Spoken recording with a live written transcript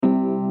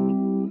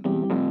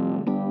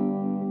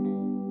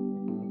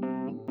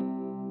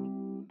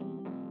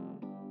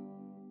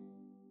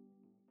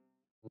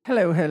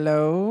Hello,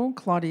 hello.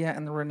 Claudia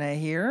and Renee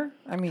here.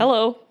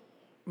 Hello,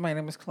 My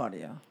name is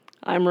Claudia.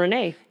 I'm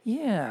Renee.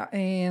 Yeah,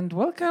 and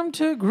welcome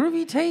to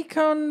Groovy Take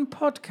On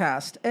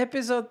Podcast,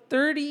 episode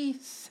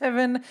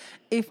 37,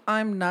 if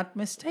I'm not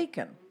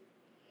mistaken.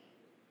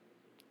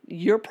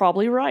 You're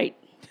probably right.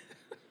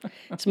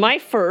 It's my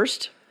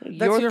first. That's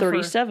Your your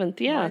first. 37th.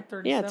 Yeah.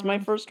 My Yeah, it's my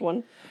 37th. first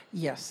one.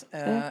 Yes,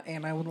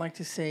 and I would like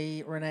to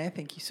say, Renee,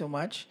 thank you so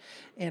much.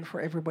 And for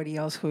everybody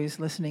else who is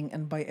listening,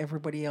 and by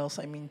everybody else,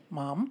 I mean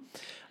Mom.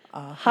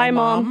 Hi,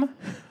 Mom.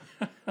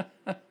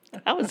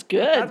 That was That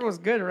good. was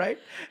good, right?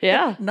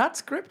 Yeah. Not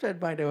scripted,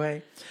 by the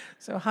way.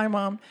 So, hi,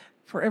 Mom.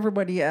 For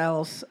everybody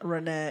else,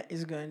 Renee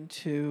is going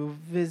to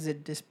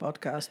visit this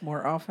podcast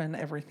more often.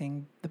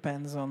 Everything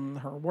depends on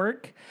her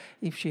work.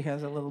 If she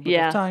has a little bit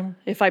Yeah. of time,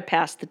 If I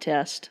pass the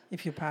test.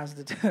 if you pass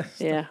the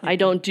test. Yeah. I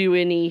don't do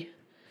any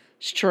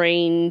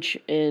strange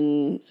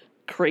and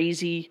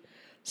crazy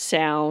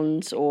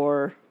sounds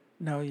or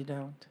No, you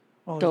don't.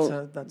 Well,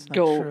 don't that's not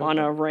go true. on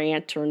a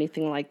rant or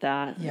anything like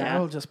that. Yeah,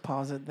 we'll just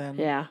pause it then.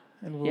 Yeah.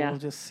 And we'll Yeah.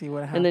 just see what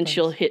happens. And then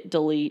she'll hit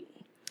delete.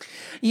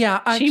 Yeah,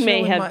 She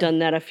may actually, have done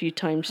that a few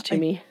times to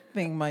me. I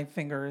think my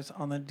finger is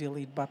on the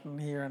delete button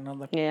here and on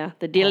the Yeah.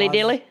 The dilly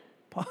dilly.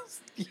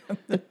 pause.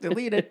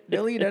 Delete it.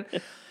 Delete it.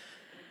 But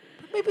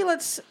maybe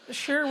let's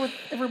share with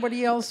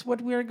everybody else what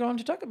we are going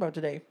to talk about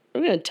today.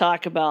 We're going to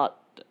talk about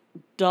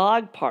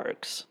dog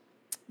parks.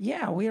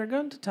 Yeah, we are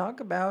going to talk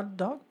about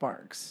dog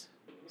parks.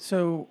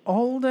 So,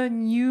 all the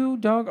new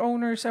dog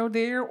owners out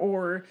there,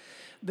 or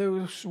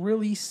those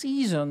really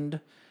seasoned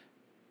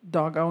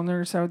dog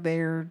owners out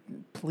there,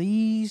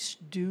 please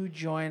do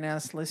join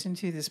us. Listen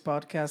to this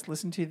podcast,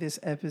 listen to this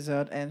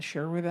episode, and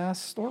share with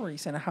us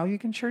stories. And how you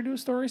can share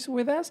those stories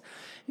with us,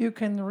 you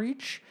can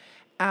reach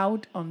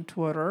out on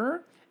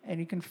Twitter, and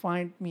you can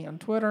find me on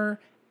Twitter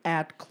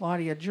at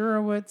Claudia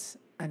Jurowitz,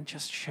 and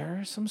just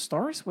share some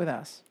stories with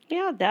us.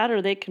 Yeah, that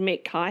or they can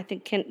make. I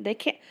think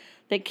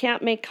they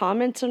can't make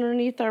comments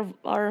underneath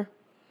our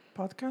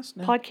Podcast?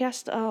 No.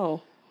 podcast.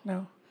 Oh,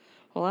 No.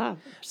 well,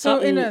 So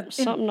something, in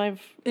something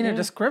I've In yeah. the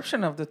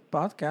description of the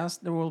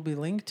podcast, there will be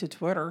link to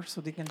Twitter,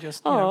 so they can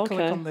just click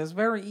okay. on this.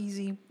 Very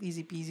easy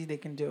peasy. They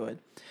can do it.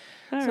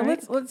 All So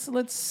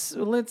right.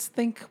 let's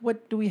think.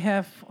 What do we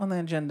have on the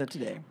agenda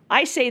today?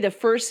 I say the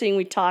first thing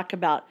we talk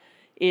about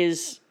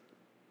is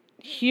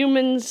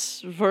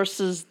humans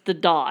versus the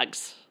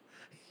dogs,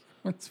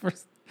 What's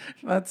first?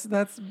 That's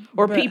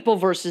or but people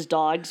versus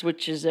dogs,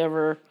 which is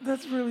ever.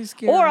 That's really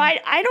scary. Or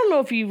I don't know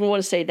if you even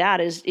want to say that.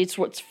 It's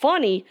what's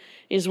funny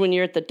is when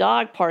you're at the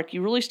dog park,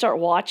 you really start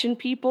watching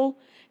people,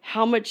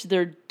 how much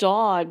their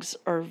dogs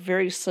are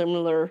very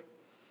similar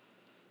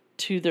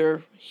to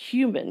their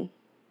human.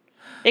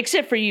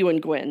 Except for you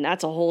and Gwen.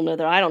 That's a whole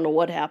nother, I don't know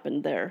what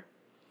happened there.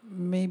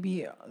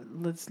 Maybe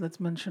let's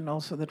mention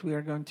also that we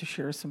are going to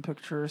share some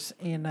pictures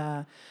in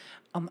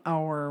on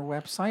our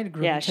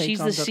website. Yeah, she's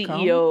the groovytakeon.com.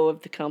 CEO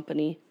of the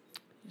company.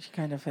 She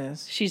kind of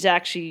is. She's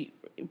actually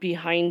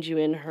behind you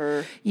in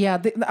her.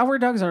 Yeah, our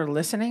dogs are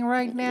listening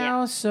right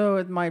now, Yeah. so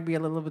it might be a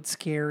little bit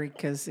scary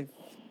because if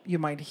you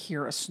might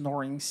hear a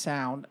snoring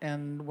sound,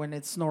 and when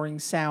it's snoring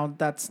sound,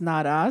 that's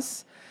not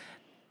us.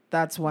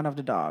 That's one of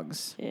the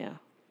dogs. Yeah.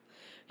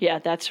 Yeah,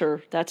 that's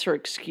her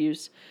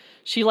excuse.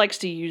 She likes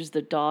to use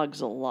the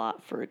dogs a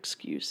lot for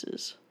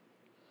excuses.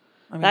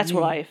 I mean, That's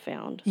what I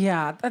found.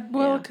 Yeah,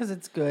 Yeah. because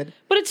it's good.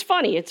 But it's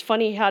funny. It's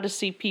funny how to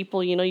see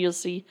people, you'll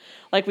see,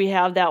 like we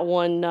have that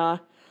one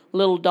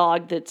little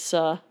dog that's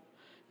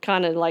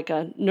kind of like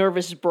a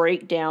nervous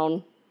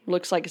breakdown.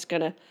 Looks like it's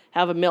going to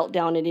have a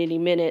meltdown at any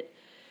minute.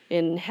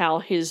 And how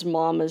his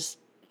mom is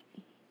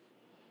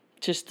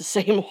just the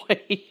same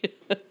way.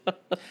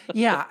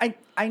 Yeah,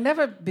 I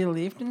never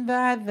believed in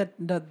that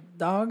the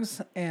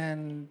dogs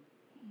and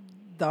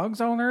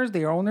dogs owners,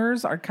 their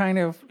owners, are kind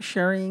of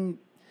sharing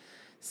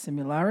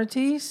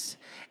similarities.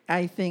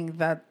 I think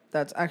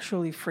that's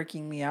actually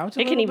freaking me out a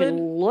They can little bit.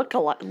 even look a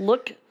lot.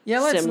 Look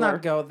Yeah, let's similar.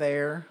 not go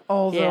there.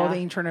 Although Yeah. the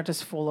internet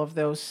is full of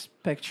those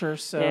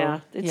pictures, so Yeah,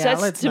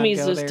 let's to not me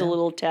go is just there. a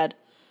little tad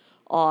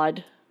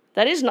odd.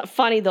 That is not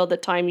funny though. The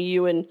time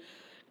you and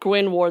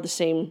Gwen wore the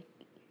same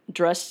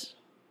dress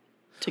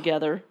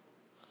together.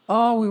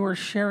 Oh, we were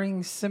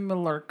sharing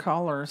similar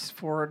colors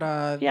for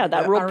the that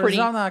the real pretty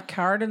Arizona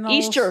Cardinals.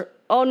 Easter.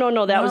 Oh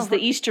no, that No, was the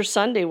for- Easter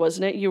Sunday,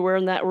 wasn't it? You were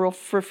wearing that real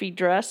friffy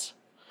dress.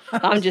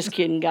 I'm just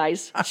kidding,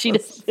 guys. She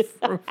does.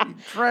 Froofy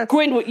dress.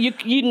 Gwen,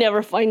 you'd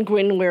never find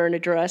Gwen wearing a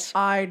dress.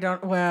 I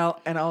don't. Well,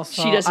 and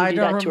also She doesn't I do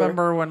don't that to her.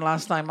 remember when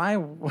last time I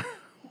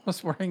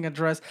was wearing a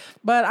dress,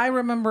 but I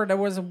remember there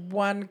was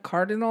one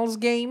Cardinals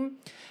game,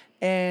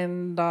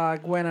 and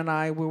Gwen and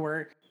I we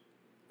were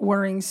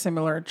wearing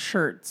similar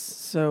shirts,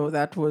 so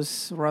that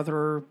was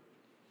rather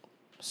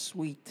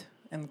sweet.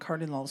 And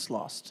Cardinals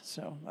lost,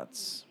 so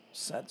that's a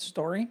sad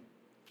story.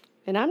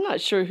 And I'm not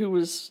sure who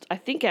was. I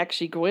think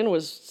actually Gwen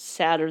was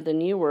sadder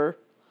than you were.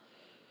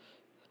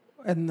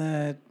 And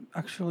the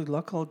actually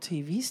local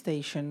TV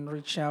station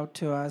reached out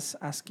to us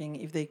asking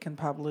if they can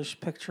publish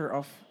picture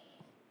of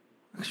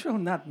Actually,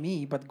 not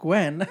me, but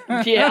Gwen.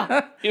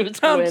 Yeah, it was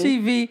On Gwen.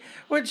 TV,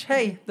 which,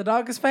 hey, the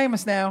dog is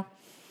famous now.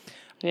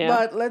 Yeah.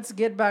 But let's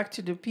get back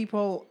to the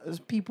people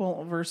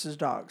versus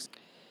dogs.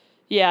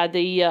 Yeah,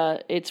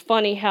 it's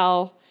funny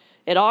how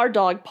at our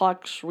dog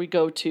parks we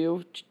go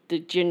to, they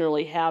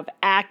generally have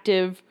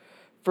active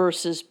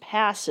versus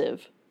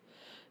passive.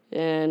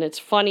 And it's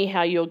funny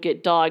how you'll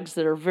get dogs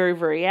that are very,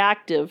 very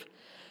active,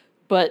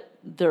 but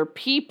their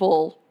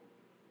people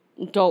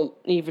don't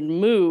even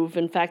move.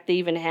 In fact,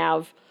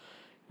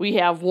 we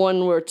have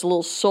one where it's a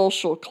little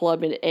social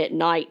club at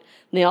night,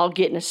 and they all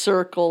get in a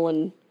circle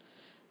and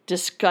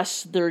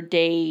discuss their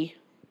day,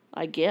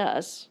 I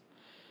guess.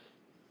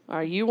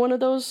 Are you one of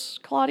those,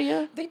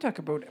 Claudia? They talk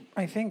about,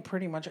 I think,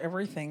 pretty much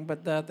everything.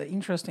 But the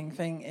interesting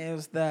thing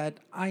is that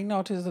I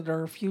noticed that there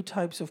are a few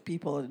types of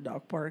people at the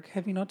dog park.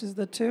 Have you noticed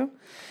that too?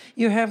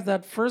 You have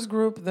that first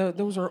group,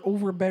 those are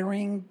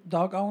overbearing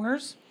dog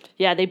owners.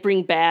 Yeah, they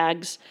bring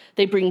bags.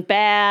 They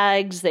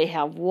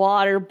have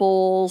water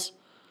bowls.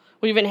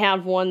 We even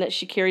have one that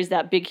she carries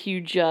that big,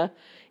 huge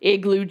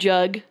igloo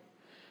jug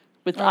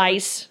with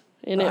ice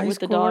in it ice with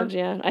the cooler? dogs.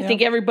 Yeah, I Yeah.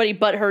 think everybody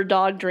but her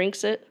dog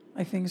drinks it.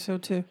 I think so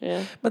too.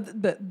 Yeah. But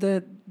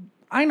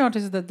I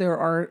noticed that there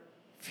are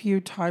few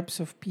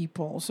types of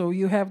people. So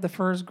you have the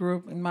first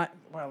group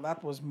that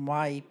was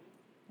my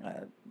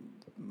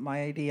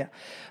idea.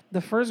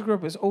 The first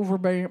group is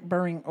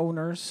overbearing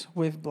owners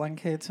with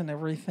blankets and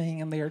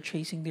everything, and they are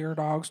chasing their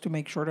dogs to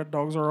make sure that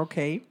dogs are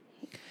okay.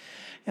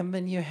 And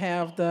then you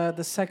have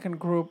the second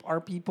group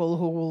are people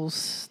who will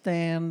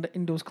stand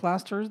in those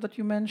clusters that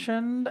you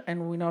mentioned,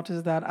 and we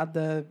notice that at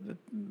the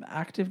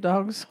active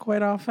dogs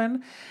quite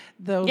often.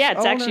 Those Yeah,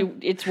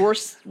 it's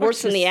worse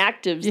in the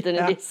actives than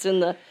yeah. it is in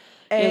the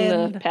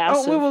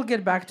passive. We will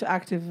get back to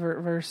active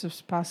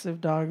versus passive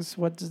dogs.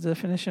 What's the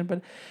definition?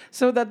 But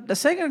so that the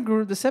second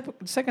group, the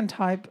second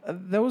type,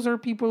 those are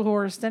people who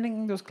are standing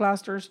in those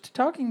clusters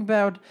talking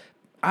about.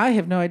 I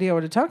have no idea what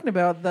they're talking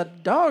about.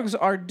 That dogs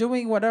are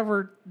doing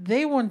whatever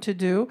they want to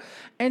do,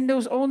 and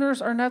those owners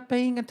are not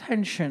paying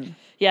attention.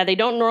 Yeah, they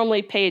don't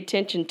normally pay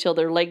attention till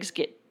their legs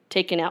get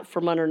taken out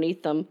from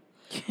underneath them,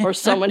 or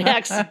someone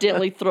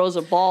accidentally throws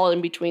a ball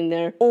in between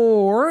there.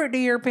 Or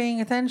they are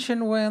paying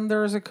attention when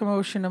there's a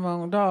commotion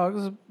among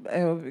dogs,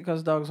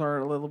 because dogs are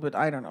a little bit,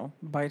 I don't know,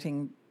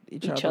 biting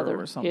each other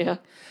or something. Yeah.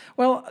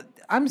 Well,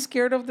 I'm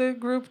scared of the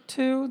group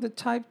 2, the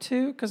type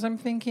 2, because I'm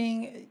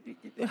thinking,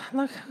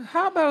 like,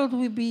 how about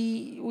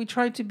we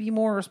try to be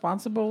more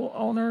responsible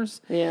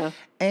owners Yeah.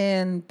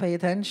 and pay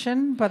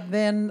attention? But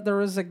then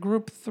there is a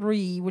group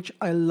 3, which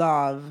I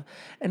love.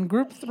 And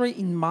group 3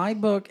 in my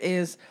book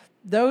is,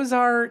 those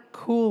are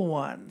cool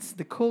ones,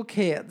 the cool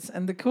kids.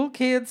 And the cool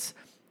kids,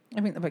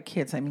 I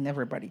mean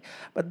everybody,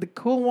 but the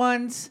cool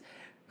ones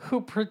who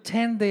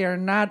pretend they are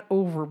not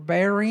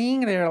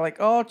overbearing. They're like,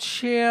 oh,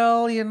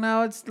 chill,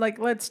 it's like,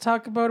 let's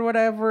talk about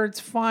whatever,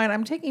 it's fine.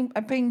 I'm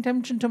paying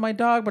attention to my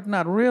dog, but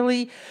not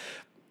really.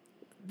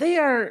 They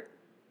are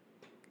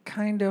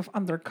kind of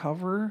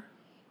undercover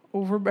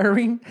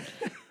overbearing.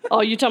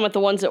 Oh, you talking about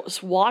the ones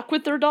that walk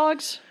with their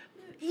dogs?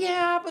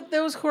 Yeah, but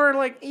those who are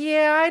like,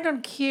 yeah, I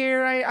don't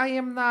care. I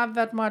am not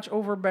that much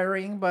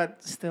overbearing,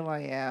 but still I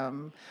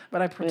am.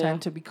 But I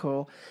pretend to be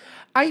cool.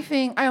 I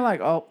think I like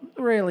all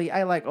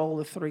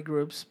the 3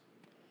 groups.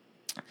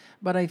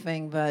 But I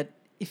think that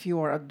if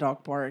you are at a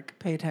dog park,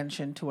 pay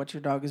attention to what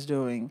your dog is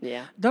doing.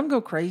 Yeah. Don't go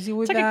crazy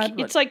with It's that.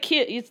 it's like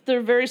kids.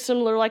 They're very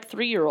similar, like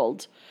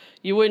 3-year-olds.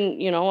 You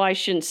wouldn't, I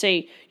shouldn't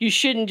say you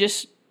shouldn't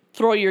just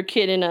throw your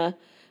kid in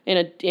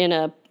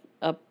a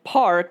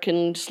park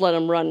and just let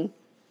them run,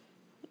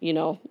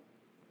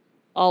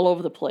 all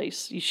over the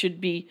place. You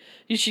should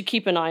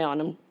keep an eye on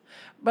them.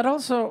 But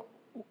also,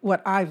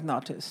 what I've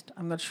noticed,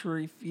 I'm not sure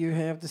if you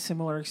have the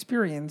similar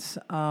experience.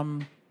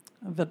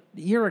 That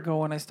year ago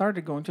when I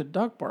started going to the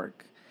dog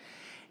park,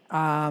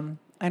 I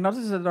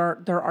noticed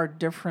that there are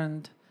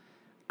different.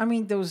 I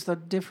mean, those are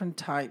different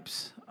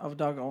types of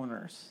dog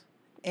owners,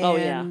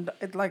 and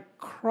it like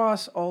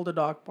cross all the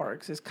dog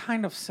parks is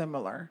kind of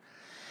similar,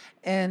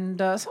 and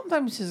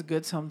sometimes it's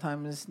good,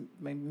 sometimes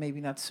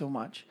maybe not so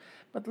much.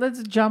 But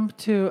let's jump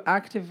to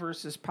active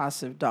versus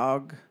passive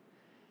dog.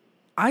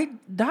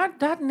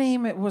 That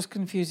name, it was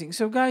confusing.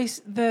 So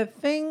guys, the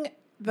thing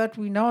that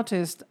we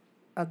noticed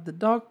at the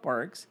dog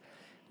parks,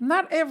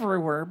 not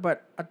everywhere,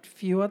 but a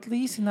few at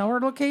least in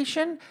our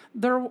location,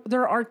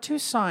 there are 2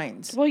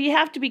 signs. Well, you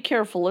have to be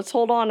careful. Let's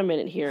hold on a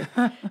minute here.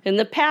 In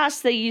the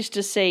past, they used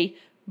to say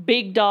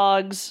big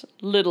dogs,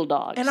 little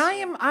dogs. And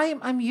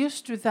I'm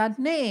used to that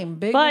name,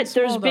 big. But and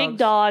small there's big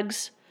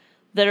dogs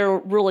that are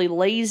really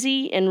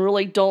lazy and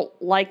really don't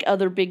like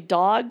other big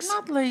dogs.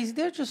 Not lazy,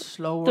 they're just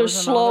slower. They're than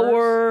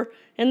slower. others.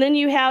 And then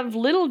you have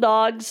little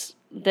dogs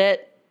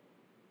that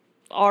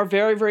are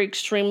very, very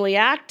extremely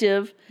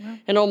active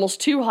and almost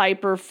too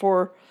hyper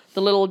for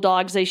the little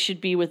dogs. They should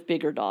be with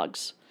bigger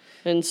dogs.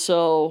 And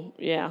so,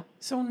 yeah.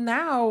 So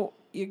now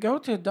you go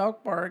to a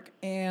dog park,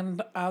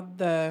 and at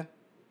the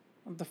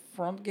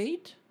front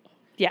gate,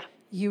 Yeah.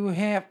 you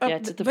have Yeah,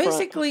 it's at the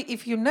basically,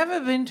 if you've never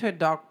been to a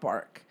dog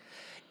park,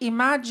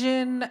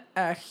 imagine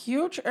a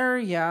huge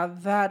area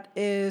that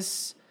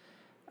is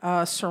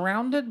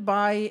surrounded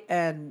by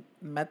a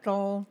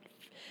metal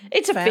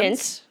It's a fence.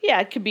 fence. Yeah,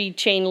 it could be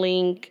chain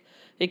link.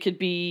 It could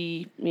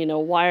be,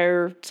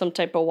 wire, some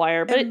type of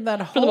wire. But And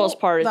that for the most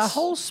part, the it's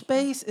whole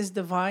space is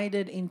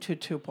divided into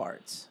two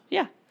parts.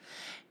 yeah.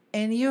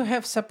 And you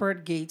have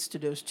separate gates to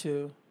those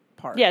two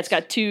parts. Yeah, it's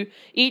got two.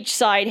 Each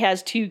side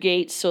has two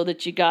gates, so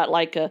that you got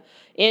like a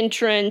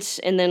entrance,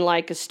 and then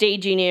like a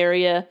staging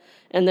area,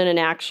 and then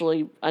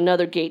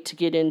another gate to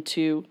get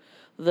into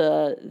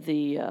the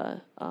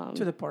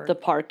to the park. the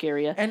park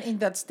area. And in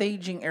that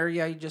staging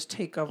area, you just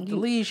take off the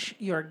leash,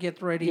 you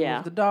get ready Yeah.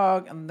 with the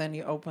dog, and then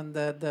you open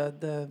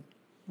the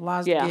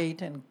last Yeah.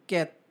 gate and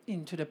get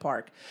into the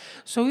park.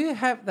 So you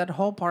have that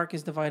whole park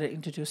is divided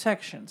into two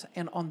sections.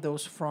 And on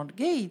those front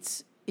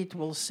gates, it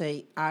will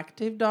say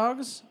active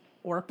dogs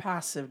or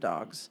passive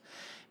dogs.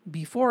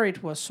 Before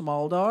it was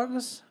small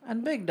dogs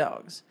and big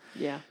dogs.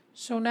 Yeah,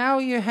 So now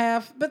you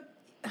have, but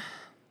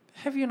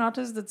have you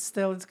noticed that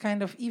still it's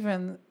kind of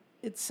even,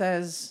 it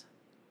says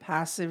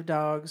passive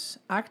dogs,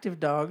 active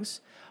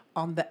dogs.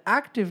 On the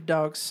active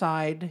dog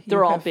side, you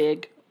they're all have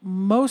big.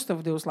 most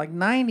of those, like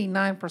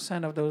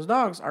 99% of those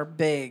dogs are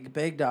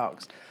big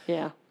dogs.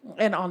 Yeah.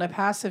 And on the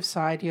passive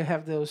side, you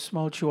have those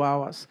small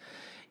chihuahuas.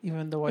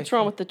 Even though What's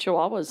wrong with the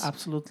Chihuahuas?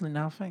 absolutely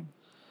nothing.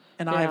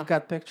 And Yeah. I've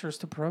got pictures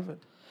to prove it.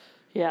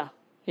 Yeah,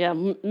 yeah.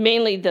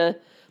 Mainly the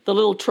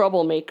little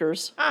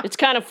troublemakers. It's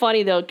kind of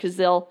funny though, because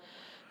the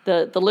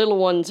little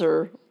ones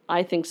are,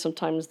 I think,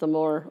 sometimes the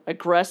more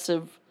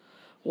aggressive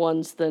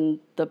ones than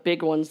the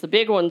big ones. The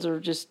big ones are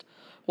just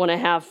want to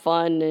have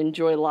fun and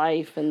enjoy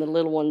life, and the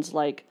little ones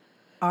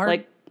Are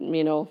like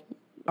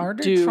are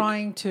they Duke.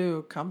 trying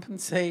to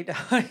compensate?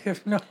 I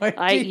have no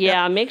idea.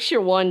 yeah, makes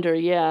you wonder.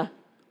 Yeah,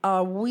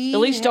 We at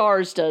least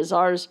ours does.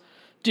 Ours,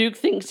 Duke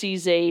thinks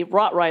he's a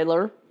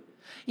Rottweiler.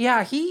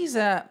 Yeah, he's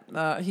a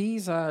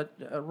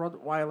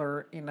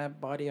Rottweiler in a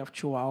body of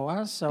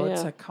Chihuahua, so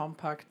it's Yeah. a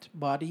compact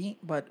body,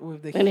 but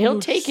with the And he'll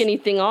huge take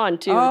anything on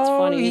too. Oh, It's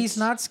funny. he's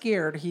not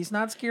scared. He's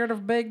not scared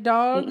of big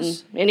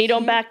dogs. And he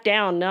don't back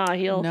down. Nah,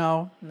 he'll.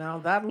 No,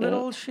 that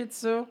little Shih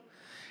Tzu,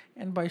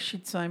 and by Shih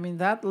Tzu I mean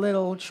that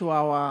little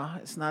Chihuahua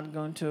is not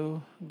going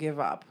to give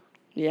up.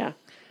 Yeah,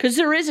 because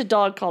there is a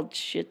dog called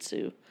Shih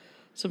Tzu,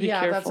 so be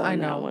Yeah, careful I on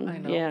know. that one. I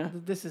know. Yeah,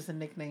 This is the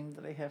nickname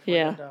that I have for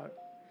Yeah. the dog.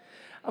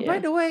 Yeah. By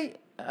the way,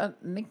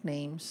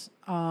 nicknames.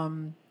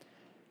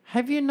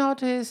 Have you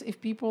noticed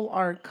if people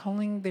are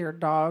calling their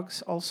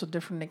dogs also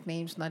different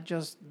nicknames, not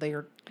just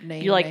their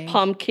name? you like names?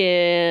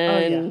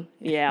 Pumpkin.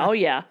 Yeah. Oh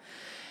yeah.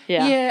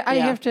 Yeah. Yeah, I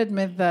have to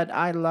admit that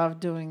I love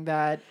doing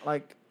that.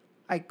 Like,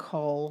 I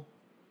call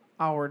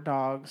our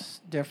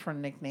dogs different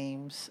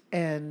nicknames,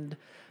 and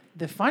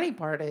the funny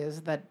part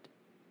is that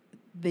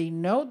they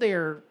know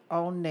their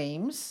own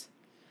names,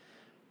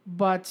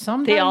 but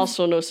sometimes They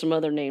also know some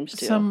other names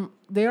too.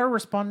 they are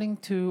responding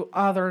to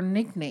other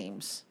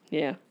nicknames,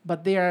 Yeah.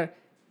 but they are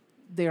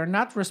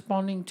not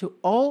responding to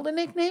all the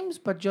nicknames,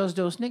 but just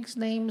those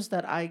nicknames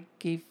that I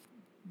gave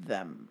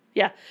them.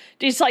 Yeah.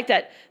 It's like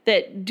that.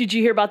 Did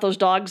you hear about those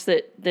dogs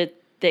that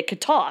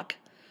could talk?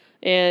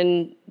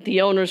 And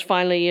the owners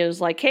finally is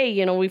like,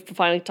 hey, we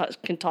finally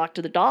can talk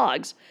to the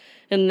dogs.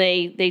 And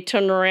they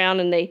turn around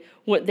and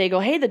they go,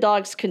 hey, the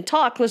dogs can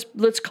talk.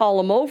 Let's call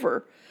them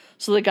over.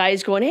 So the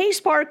guy's going, hey,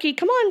 Sparky,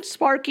 come on,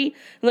 Sparky.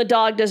 And the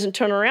dog doesn't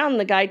turn around. And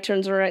the guy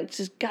turns around and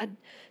says, God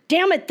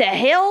damn it, the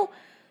hell?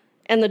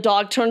 And the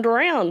dog turned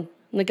around.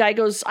 And the guy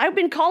goes, I've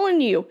been calling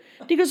you.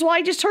 And he goes, well,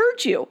 I just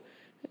heard you.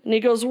 And he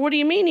goes, what do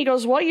you mean? He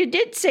goes, well, you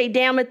did say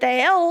damn it, the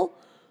hell.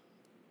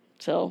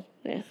 So,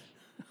 yeah.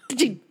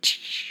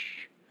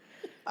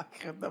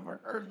 I've never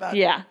heard that.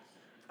 Yeah,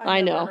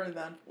 I never know. heard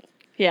that.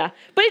 Yeah,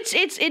 but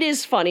it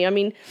is funny. I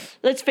mean,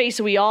 let's face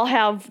it. We all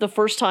have the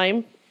first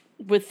time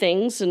with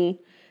things, and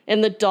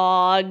the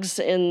dogs,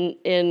 and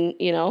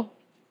I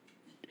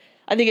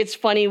think it's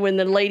funny when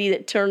the lady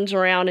that turns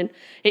around and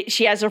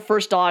she has her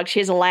first dog. She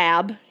has a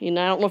lab. I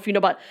don't know if you know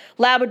about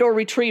Labrador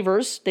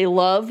retrievers. They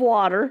love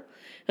water.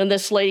 And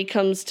this lady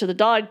comes to the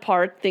dog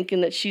park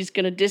thinking that she's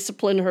going to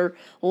discipline her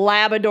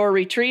Labrador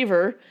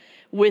retriever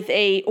with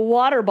a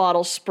water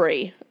bottle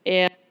spray.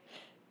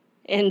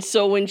 And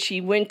so when she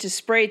went to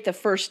spray it the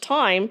first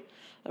time,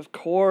 of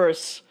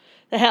course,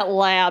 that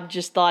lab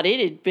just thought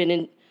it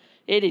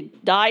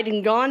had died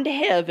and gone to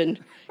heaven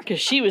because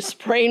she was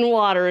spraying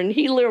water, and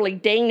he literally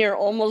dang near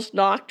almost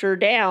knocked her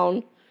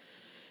down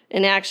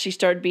and actually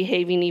started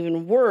behaving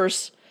even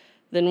worse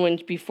than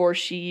before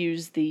she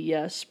used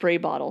the spray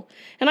bottle.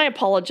 And I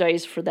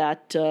apologize for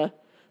that.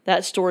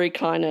 That story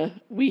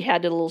we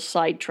had a little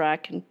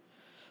sidetrack, and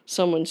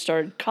someone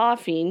started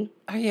coughing.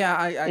 Yeah,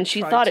 I And she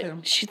tried thought to.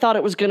 she thought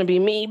it was going to be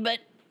me, but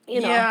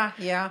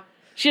Yeah.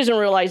 she doesn't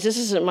realize this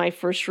isn't my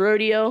first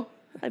rodeo.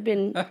 I've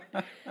been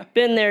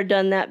there,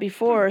 done that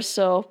before.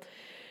 So,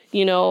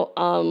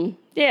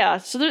 yeah.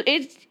 So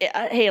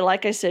hey,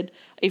 like I said,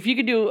 if you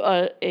could do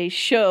a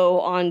show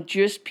on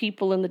just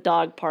people in the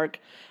dog park,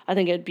 I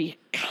think it'd be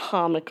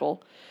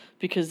comical,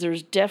 because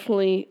there's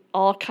definitely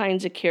all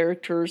kinds of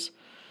characters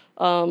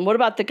What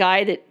about the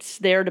guy that's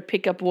there to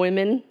pick up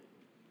women?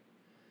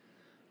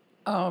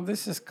 Oh,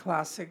 this is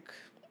classic.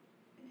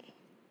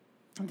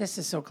 This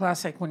is so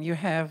classic when you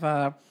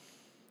have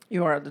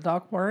you are at the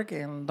dog park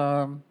and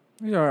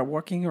you are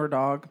walking your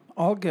dog,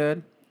 all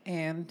good,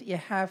 and you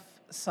have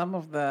some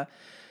of the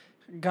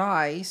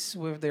guys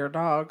with their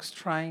dogs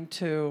trying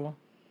to.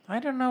 I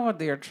don't know what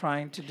they are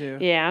trying to do.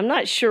 Yeah, I'm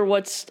not sure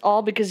what's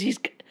all because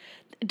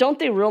don't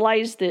they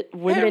realize that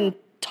women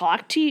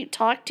talk to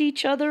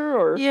each other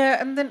or Yeah,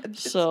 and then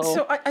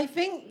So- I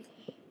think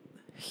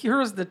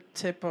here's the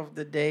tip of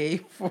the day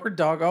for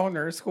dog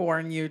owners who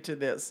are new to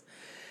this.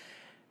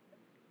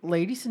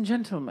 Ladies and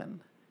gentlemen,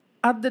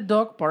 at the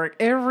dog park,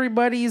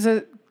 everybody is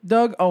a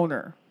dog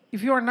owner.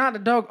 If you are not a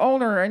dog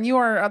owner and you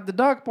are at the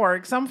dog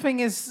park, something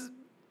is,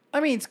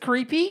 it's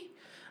creepy.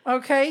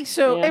 Okay,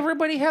 so Yeah.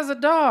 everybody has a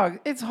dog.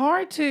 It's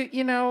hard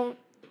to,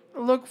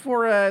 look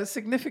for a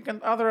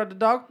significant other at the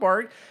dog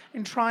park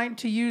and trying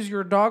to use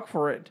your dog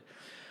for it.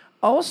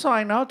 Also,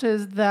 I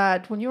noticed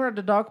that when you're at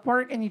the dog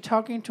park and you're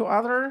talking to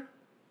other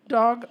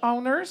dog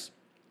owners,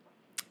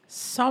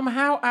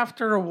 somehow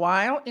after a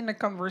while in a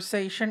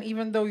conversation,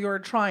 even though you're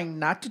trying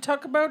not to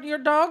talk about your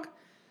dog,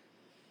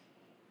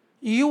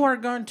 you are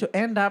going to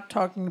end up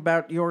talking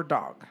about your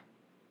dog.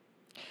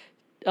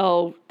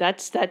 Oh,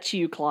 that's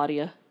you,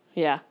 Claudia.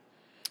 Yeah.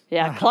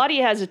 Yeah,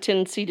 Claudia has a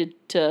tendency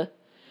to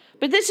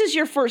but this is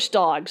your first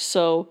dog,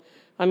 so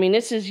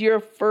this is your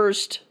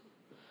first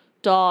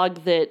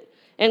dog that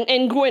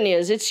and Gwen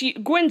is.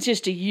 Gwen's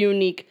just a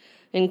unique,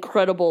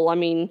 incredible.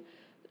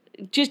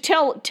 Just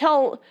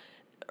tell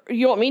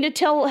you want me to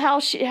tell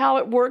how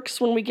it works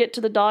when we get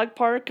to the dog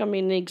park? An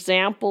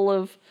example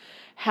of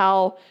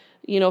how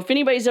if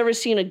anybody's ever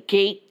seen a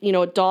gate,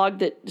 a dog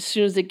that as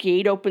soon as the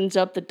gate opens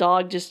up, the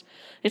dog just,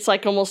 it's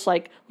like almost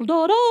like,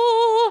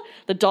 da-da!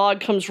 The dog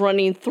comes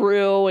running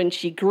through and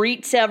she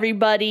greets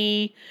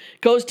everybody,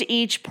 goes to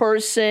each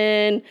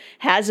person,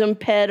 has them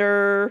pet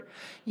her.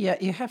 Yeah,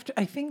 you have to.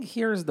 I think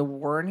here's the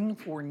warning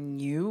for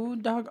new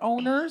dog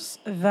owners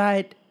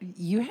that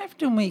you have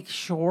to make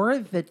sure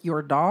that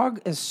your dog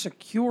is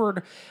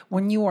secured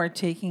when you are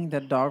taking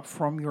the dog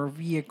from your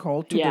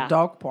vehicle to the Yeah.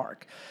 dog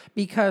park.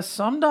 Because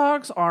some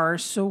dogs are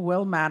so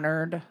well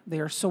mannered,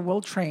 they are so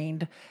well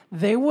trained,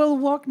 they will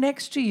walk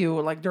next to you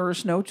like there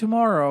is no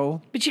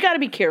tomorrow. But you got to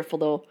be careful,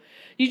 though.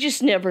 You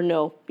just never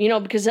know,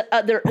 because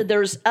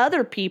there's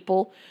other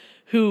people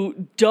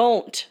who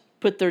don't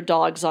put their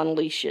dogs on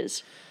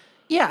leashes.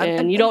 Yeah,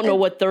 And you don't know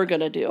what they're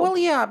going to do. Well,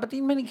 yeah, but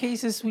in many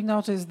cases we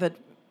notice that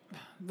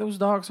those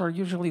dogs are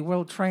usually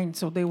well trained,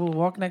 so they will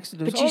walk next to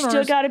those But you owners.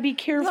 still got to be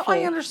careful. No,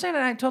 I understand,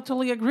 and I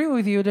totally agree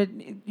with you that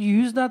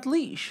use that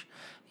leash.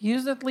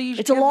 Use that leash.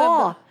 It's a give that law.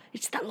 dog-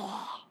 It's the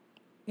law.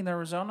 In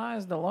Arizona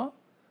is the law?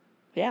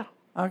 Yeah.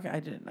 Okay, I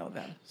didn't know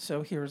that.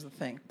 So here's the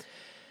thing.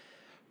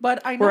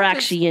 But I We're noticed-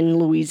 actually in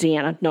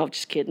Louisiana. No,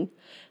 just kidding.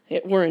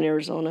 We're in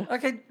Arizona.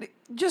 Okay,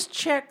 just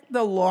check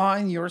the law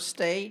in your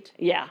state.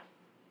 Yeah.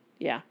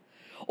 Yeah.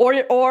 Or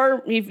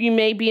if you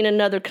may be in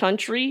another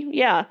country,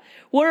 yeah.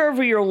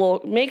 Wherever you're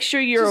local, make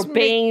sure you're Just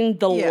obeying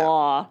the yeah.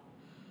 law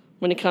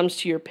when it comes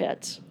to your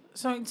pets.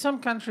 So in some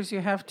countries you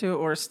have to,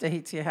 or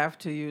states you have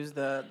to use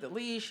the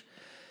leash.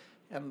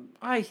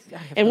 I have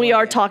And no we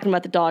are idea. talking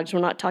about the dogs. We're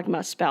not talking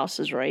about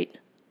spouses, right?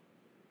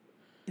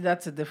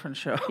 That's a different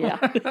show. Yeah.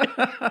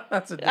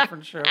 That's a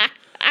different show.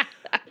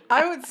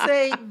 I would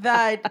say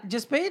that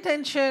just pay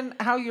attention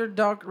how your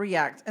dog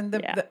reacts, and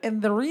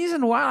the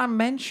reason why I'm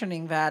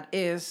mentioning that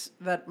is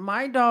that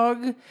my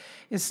dog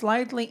is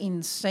slightly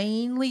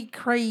insanely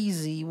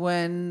crazy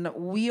when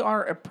we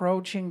are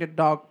approaching the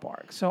dog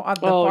park. So at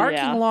the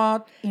parking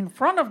lot in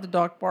front of the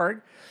dog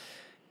park,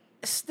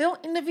 still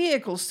in the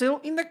vehicle, still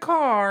in the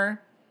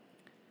car,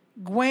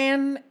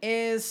 Gwen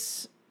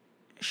is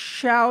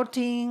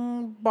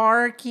shouting,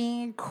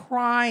 barking,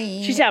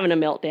 crying. She's having a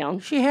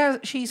meltdown.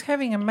 She's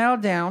having a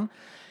meltdown.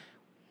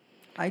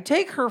 I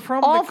take her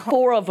from All the car.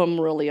 four of them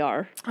really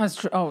are. That's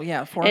true. Oh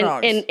yeah, four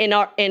dogs.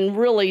 And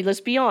really,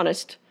 let's be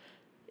honest.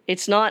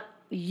 It's not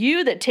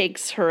you that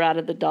takes her out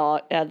of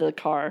the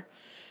car.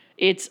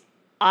 It's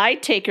I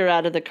take her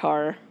out of the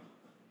car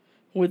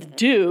with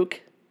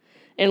Duke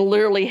and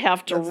literally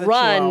have to That's a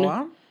run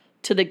Chihuahua.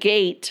 to the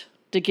gate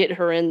to get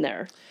her in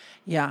there.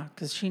 Yeah,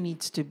 because she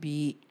needs to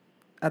be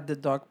at the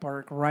dog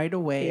park right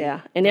away.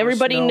 Yeah. And There's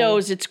everybody no-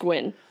 knows it's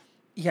Gwen.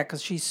 Yeah,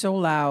 because she's so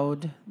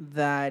loud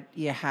that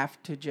you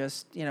have to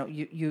just,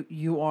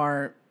 you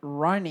are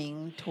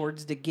running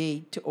towards the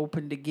gate to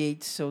open the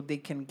gate so they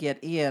can get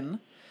in,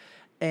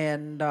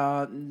 and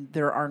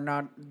there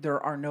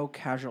are no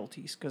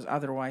casualties, because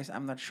otherwise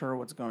I'm not sure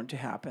what's going to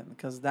happen,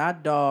 because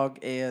that dog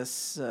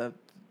is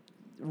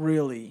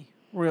really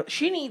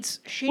she needs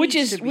Which to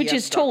is be at the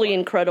dog totally park.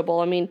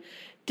 incredible.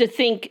 To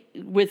think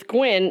with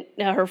Gwen,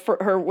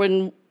 her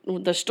when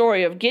the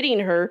story of getting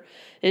her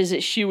is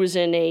that she was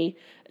in a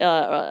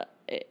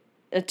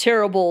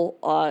terrible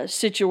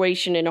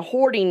situation in a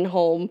hoarding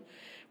home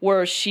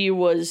where she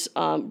was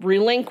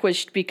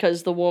relinquished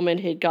because the woman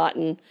had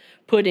gotten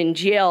put in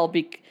jail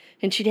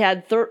and she'd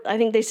had I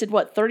think they said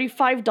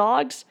 35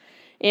 dogs,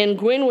 And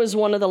Gwen was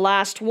one of the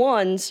last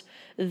ones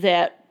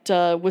that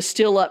was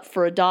still up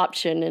for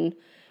adoption, and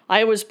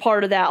I was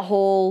part of the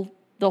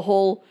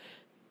whole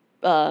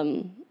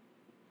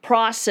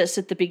process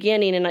at the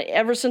beginning. And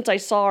ever since I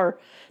saw her,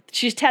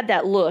 she's had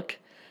that look,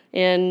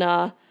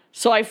 and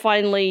so I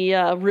finally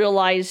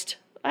realized,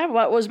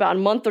 what was about a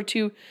month or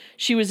two,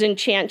 she was in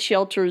Chance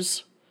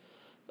Shelter's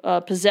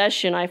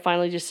possession. I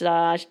finally just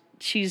said,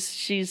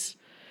 she's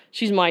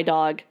my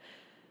dog,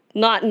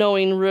 not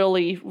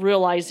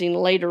realizing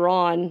later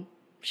on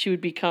she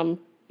would become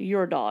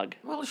your dog.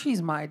 Well,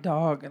 she's my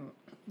dog, and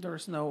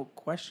there's no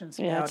questions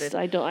about it.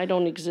 I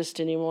don't exist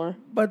anymore.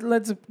 But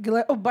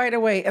oh, by the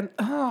way, and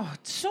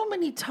so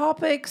many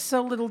topics,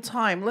 so little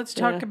time. Let's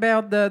talk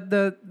about that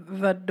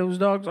those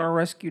dogs are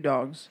rescue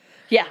dogs.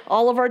 Yeah,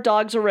 all of our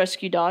dogs are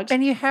rescue dogs.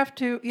 And you have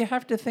to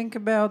think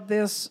about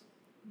this.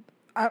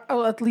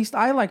 At least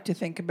I like to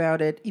think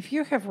about it. If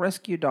you have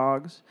rescue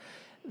dogs,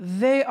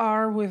 they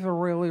are with a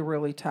really,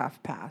 really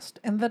tough past.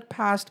 And that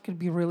past could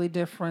be really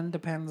different,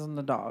 depends on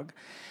the dog.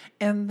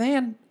 And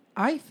then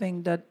I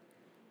think that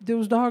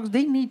those dogs,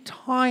 they need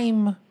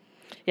time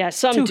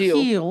to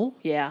heal.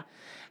 Yeah.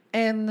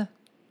 And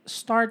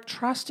start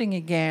trusting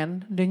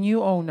again the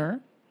new owner.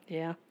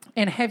 Yeah.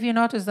 And have you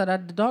noticed that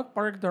at the dog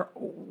park,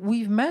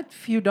 we've met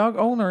few dog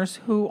owners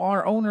who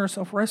are owners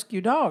of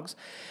rescue dogs.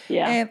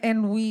 Yeah.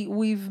 And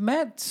we've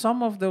met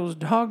some of those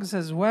dogs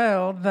as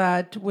well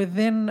that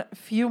within a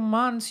few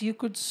months you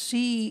could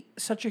see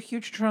such a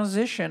huge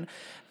transition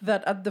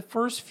that at the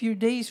first few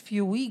days,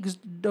 few weeks,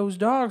 those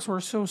dogs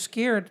were so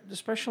scared,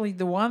 especially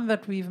the one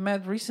that we've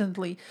met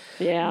recently.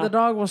 Yeah. The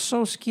dog was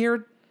so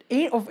scared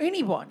of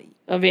anybody.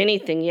 Of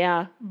anything,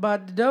 yeah.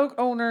 But the dog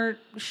owner,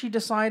 she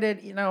decided,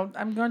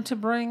 I'm going to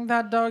bring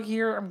that dog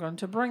here. I'm going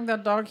to bring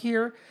that dog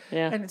here.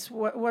 Yeah. And it's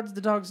what's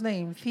the dog's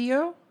name?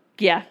 Theo?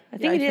 Yeah, I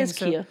think it is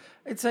so. Theo.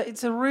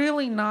 It's a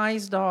really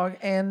nice dog,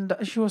 and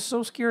she was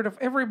so scared of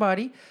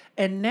everybody.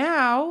 And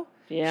now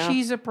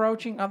she's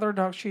approaching other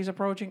dogs. She's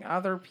approaching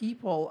other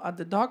people at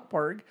the dog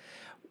park,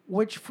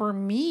 which for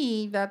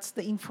me, that's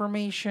the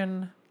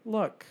information.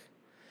 Look.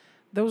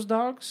 Those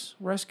dogs,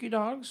 rescue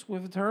dogs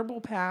with a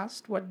terrible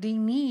past, what they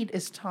need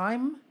is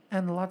time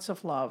and lots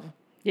of love.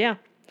 Yeah.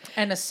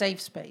 And a safe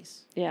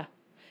space. Yeah.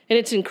 And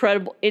it's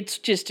incredible. It's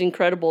just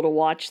incredible to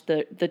watch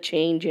the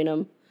change in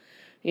them,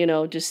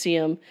 to see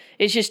them.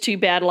 It's just too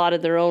bad a lot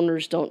of their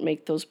owners don't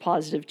make those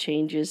positive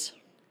changes.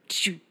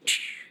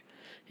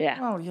 Yeah.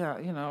 Oh, yeah,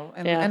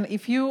 and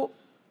if you,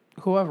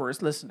 whoever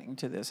is listening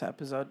to this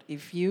episode,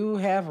 if you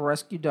have a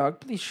rescue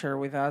dog, please share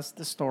with us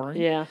the story.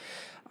 Yeah.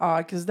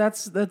 Because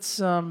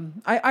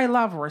I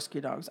love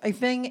rescue dogs. I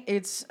think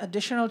it's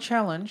additional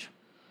challenge.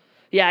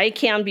 Yeah, it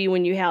can be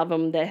when you have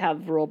them that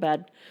have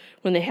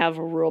when they have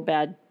a real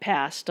bad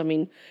past. I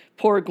mean,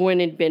 poor Gwen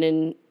had been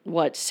in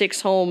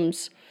 6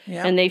 homes,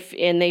 and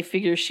they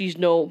figure she's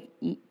no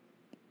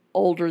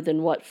older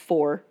than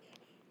 4.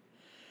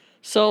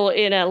 So,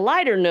 in a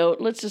lighter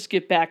note, let's just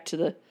get back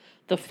to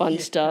the fun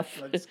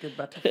stuff. Let's get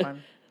back to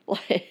fun.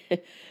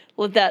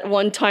 With that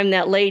one time,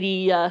 that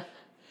lady.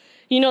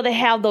 They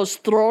have those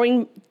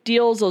throwing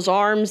deals, those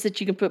arms that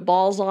you can put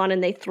balls on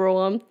and they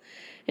throw them.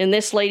 And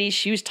this lady,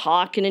 she was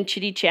talking and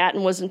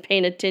chitty-chatting, wasn't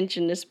paying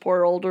attention. This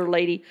poor older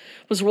lady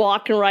was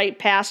walking right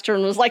past her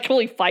and was like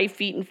only 5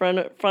 feet in front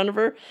of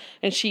her.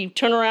 And she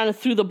turned around and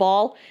threw the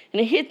ball,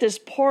 and it hit this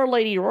poor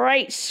lady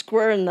right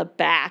square in the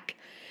back.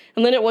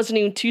 And then it wasn't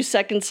even 2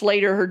 seconds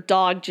later, her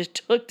dog just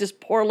took this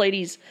poor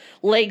lady's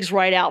legs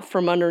right out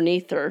from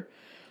underneath her.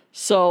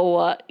 So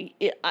at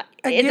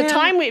the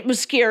time it was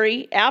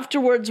scary.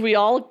 Afterwards, we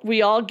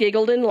all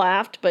giggled and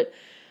laughed. But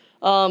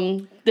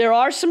there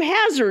are some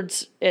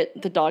hazards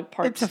at the dog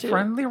parks. It's a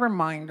friendly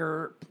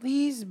reminder.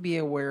 Please be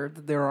aware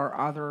that there are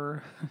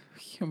other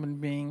human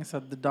beings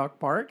at the dog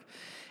park,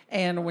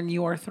 and when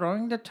you are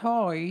throwing the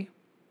toy,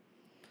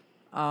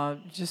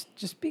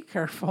 just be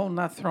careful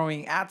not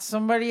throwing at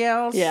somebody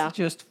else. Yeah.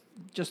 Just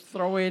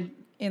throw it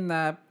in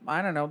the,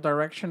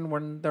 direction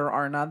when there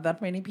are not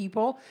that many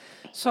people.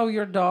 So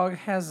your dog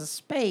has a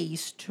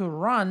space to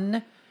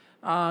run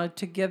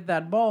to get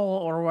that ball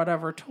or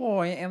whatever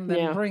toy and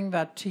then bring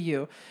that to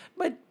you.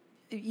 But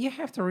you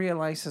have to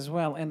realize as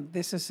well, and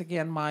this is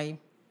again my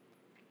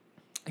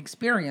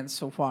experience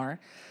so far,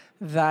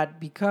 that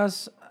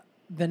because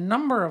the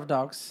number of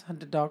dogs at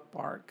the dog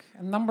park,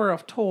 a number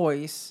of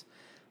toys,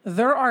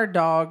 there are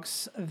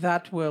dogs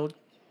that will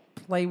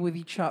play with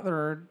each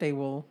other. They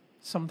will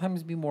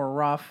sometimes be more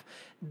rough.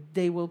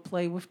 They will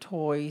play with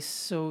toys.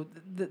 So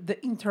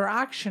the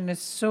interaction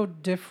is so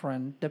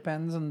different,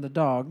 depends on the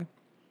dog,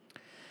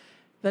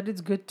 that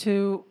it's good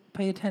to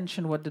pay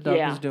attention what the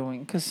dog is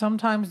doing. Because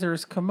sometimes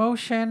there's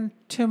commotion,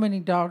 too many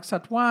dogs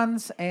at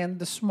once, and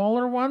the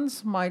smaller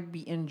ones might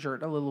be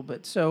injured a little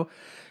bit. So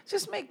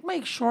just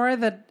make sure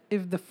that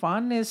if the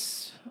fun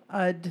is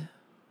at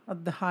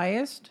the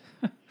highest,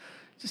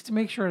 just to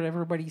make sure that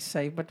everybody's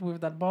safe. But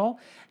with that ball,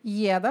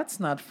 that's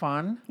not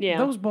fun. Yeah.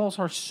 Those balls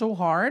are so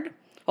hard.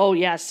 Oh,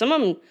 yeah. Some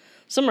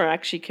are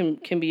actually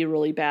can be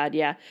really bad,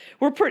 yeah.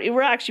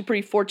 We're actually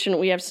pretty fortunate.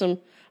 We have some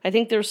I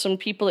think there's some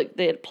people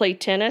that play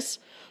tennis.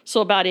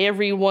 So about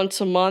every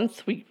once a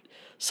month,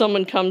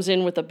 someone comes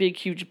in with a big,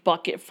 huge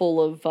bucket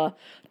full of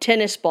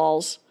tennis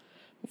balls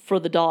for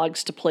the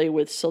dogs to play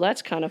with. So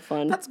that's kind of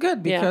fun. That's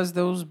good because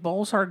those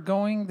balls are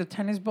going. The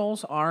tennis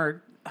balls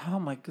are. Oh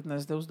my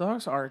goodness, those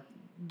dogs are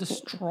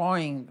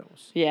destroying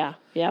those. Yeah.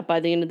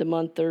 By the end of the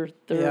month,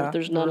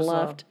 there's none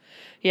left.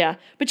 Yeah,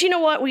 but you know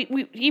what?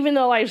 We even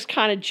though I was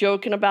kind of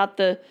joking about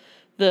the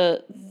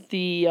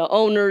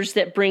owners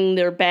that bring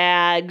their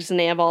bags and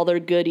they have all their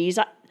goodies.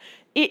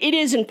 It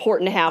is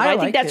important to have. I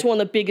think that's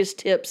one of the biggest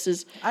tips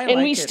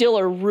we still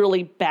are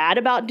really bad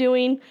about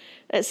doing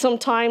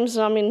sometimes.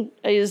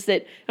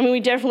 We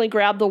definitely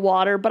grab the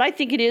water, but I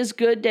think it is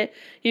good that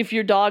if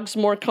your dog's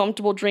more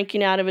comfortable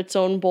drinking out of its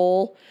own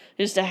bowl,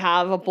 is to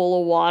have a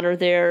bowl of water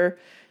there.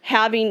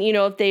 Having,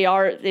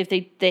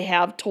 if they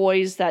have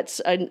toys,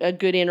 that's a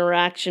good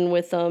interaction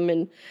with them,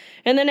 and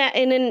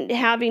then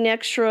having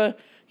extra.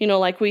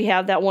 Like we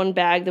have that one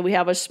bag that we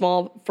have a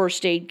small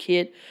first aid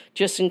kit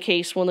just in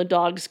case when the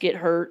dogs get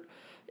hurt,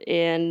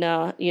 and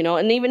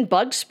and even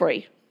bug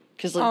spray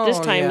because this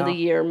time of the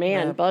year,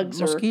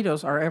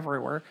 mosquitoes are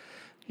everywhere.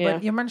 Yeah.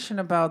 But you mentioned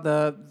about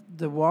the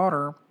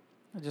water.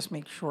 Just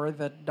make sure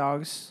that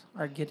dogs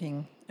are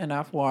getting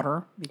enough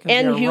water because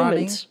they're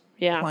humans,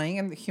 playing,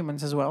 and the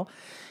humans as well.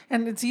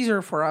 And it's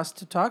easier for us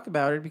to talk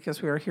about it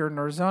because we are here in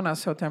Arizona,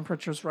 so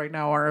temperatures right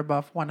now are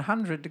above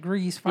 100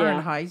 degrees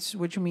Fahrenheit,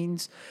 which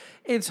means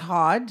it's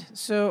hot.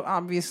 So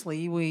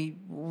obviously we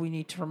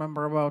need to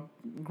remember about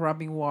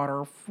grabbing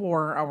water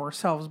for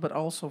ourselves, but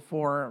also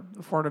for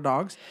the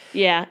dogs.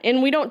 Yeah,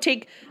 and we don't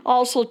take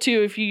also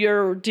too if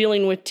you're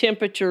dealing with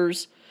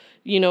temperatures.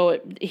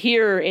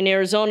 Here in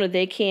Arizona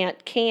they can't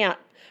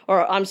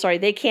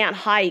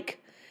hike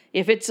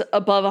if it's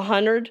above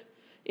 100.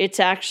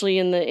 It's actually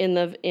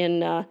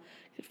in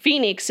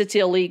Phoenix, it's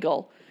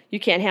illegal.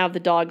 You can't have the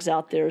dogs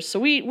out there. So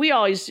we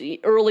always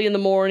early in the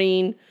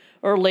morning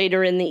or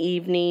later in the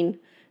evening.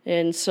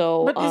 And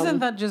so, but isn't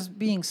that just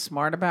being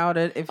smart about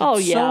it? If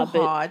it's so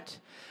hot,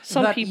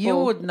 some people, you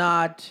would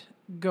not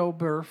go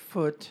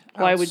barefoot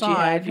outside. Why would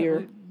you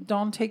have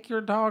don't take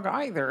your dog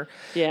either.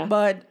 Yeah.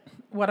 But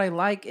what I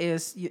like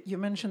is you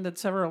mentioned that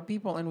several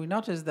people, and we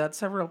noticed that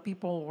several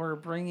people were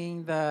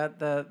bringing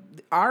the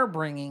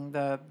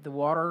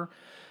water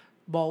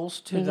bowls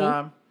to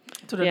the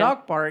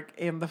dog park.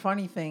 And the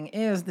funny thing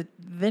is that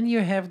then you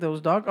have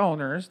those dog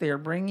owners. They are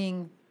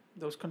bringing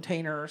those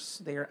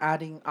containers. They are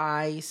adding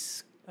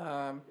ice.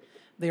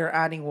 They are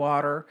adding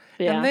water.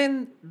 Yeah. And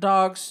then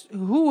dogs,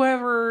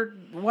 whatever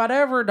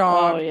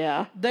dog,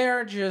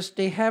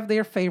 they have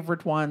their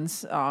favorite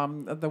ones,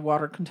 the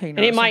water containers.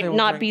 And it might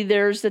not be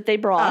theirs that they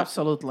brought.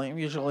 Absolutely.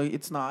 Usually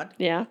it's not.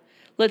 Yeah.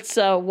 Let's,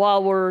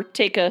 while we're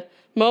take a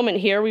moment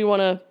here, we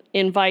want to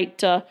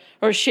invite,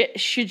 or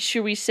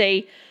should we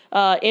say,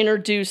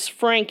 introduce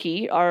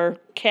Frankie, our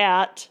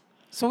cat.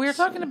 So we are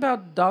talking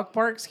about dog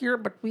parks here,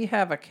 but we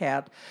have a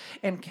cat,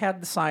 and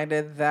Cat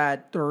decided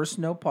that there's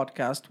no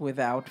podcast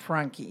without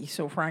Frankie.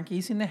 So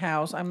Frankie's in the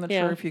house. I'm not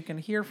sure if you can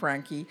hear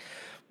Frankie,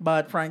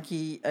 but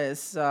Frankie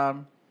is,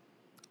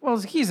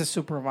 he's a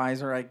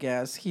supervisor, I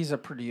guess. He's a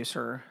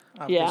producer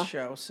of the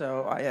show,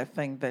 so I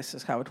think this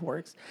is how it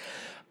works.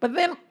 But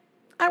then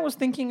I was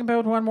thinking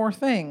about one more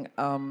thing,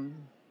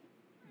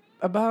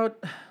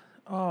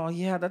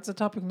 that's a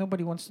topic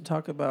nobody wants to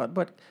talk about.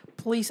 But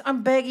please,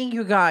 I'm begging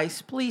you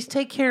guys, please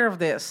take care of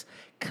this.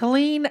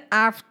 Clean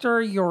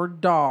after your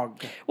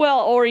dog. Well,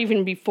 or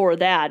even before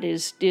that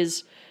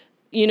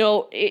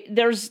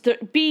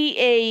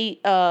be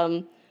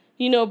an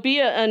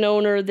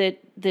owner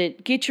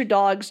that get your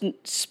dogs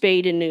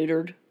spayed and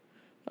neutered.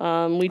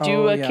 We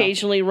do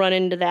occasionally run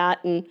into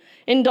that,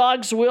 and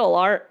dogs will.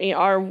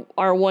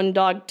 Our one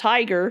dog,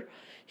 Tiger,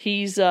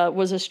 he's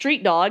was a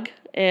street dog,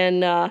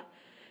 and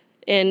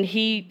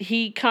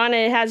he kind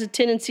of has a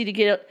tendency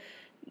to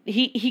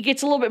he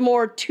gets a little bit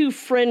more too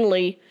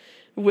friendly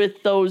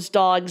with those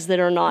dogs that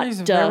are not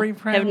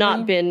have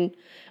not been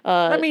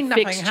nothing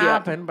fixed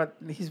happened, but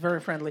he's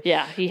very friendly.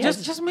 Yeah, he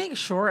has. Just make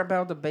sure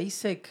about the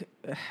basic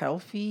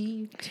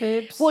healthy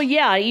tips. Well,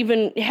 yeah,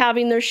 even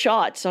having their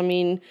shots. I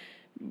mean,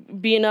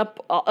 being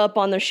up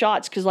on their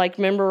shots because,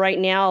 remember right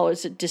now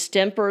is it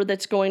distemper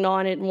that's going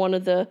on at one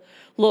of the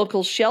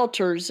local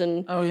shelters,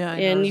 and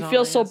you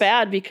feel so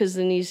bad because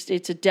then it's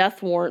a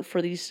death warrant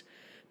for these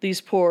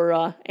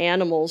poor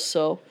animals.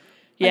 So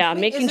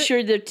making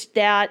sure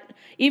that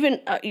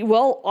even our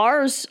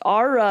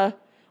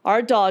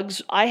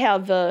dogs,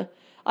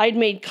 I'd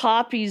made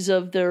copies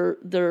of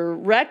their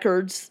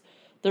records,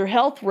 their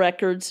health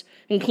records,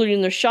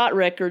 including their shot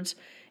records,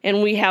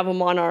 and we have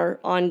them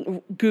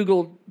on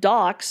Google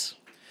Docs.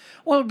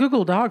 Well,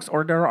 Google Docs,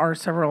 or there are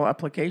several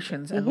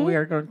applications, and we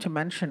are going to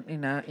mention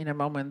in a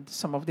moment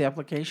some of the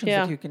applications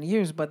that you can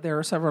use. But there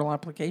are several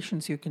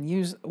applications you can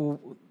use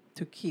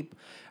to keep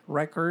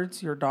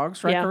records, your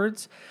dog's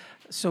records,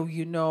 so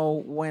you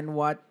know when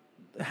what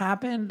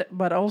happened,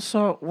 but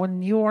also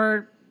when you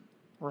are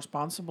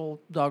responsible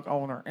dog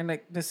owner, and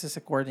this is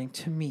according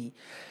to me.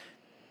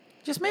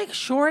 Just make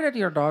sure that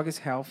your dog is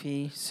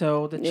healthy.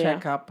 So the Yeah.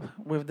 checkup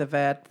with the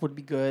vet would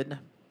be good.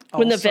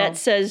 When the Also, vet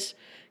says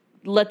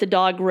let the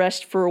dog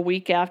rest for a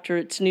week after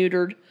it's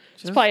neutered,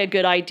 it's Just probably a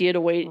good idea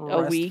to wait a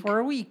rest week. for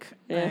a week.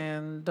 Yeah.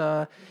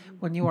 And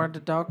when you are at the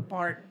dog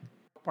park,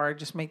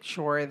 just make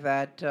sure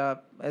that,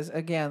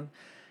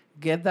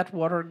 get that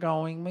water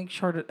going. Make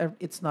sure that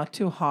it's not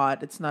too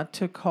hot, it's not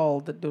too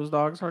cold, that those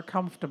dogs are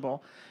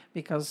comfortable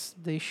because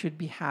they should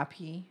be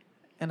happy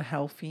and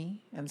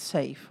healthy and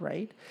safe,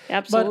 right?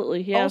 Absolutely,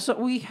 But yeah. also,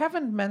 we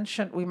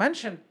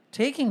mentioned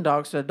taking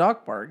dogs to the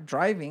dog park,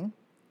 driving,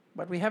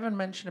 but we haven't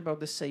mentioned about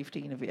the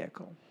safety in a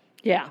vehicle.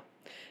 Yeah.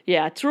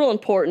 Yeah, it's real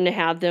important to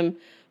have them,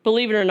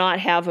 believe it or not,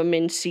 have them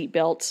in seat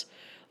belts.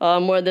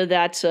 Whether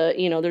that's,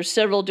 there's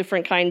several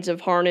different kinds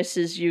of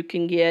harnesses you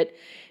can get.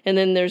 And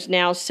then there's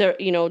now,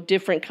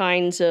 different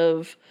kinds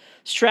of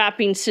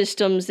strapping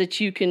systems that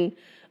you can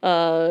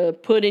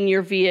put in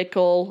your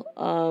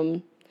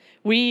vehicle.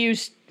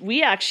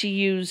 We actually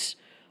use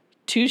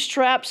 2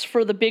 straps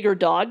for the bigger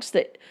dogs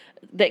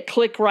that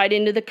click right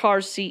into the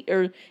car seat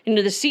or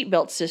into the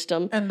seatbelt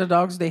system. And the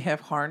dogs, they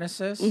have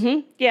harnesses.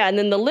 Yeah, and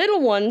then the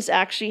little ones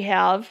actually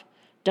have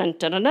dun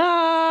dun dun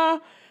da,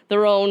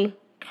 their own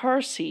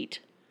car seat.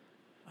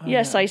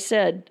 Yes, I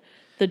said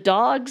the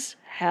dogs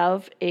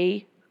have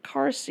a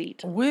car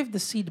seat. With the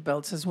seat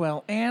belts as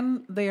well,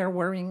 and they are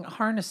wearing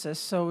harnesses,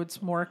 so it's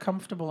more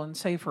comfortable and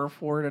safer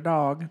for the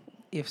dog.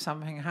 If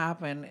something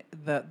happened,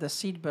 the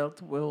seat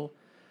belt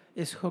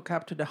is hooked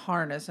up to the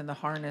harness, and the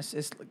harness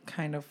is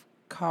kind of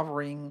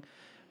covering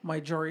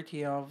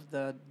majority of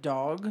the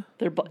dog.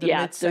 Their the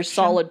their midsection.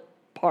 solid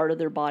part of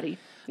their body.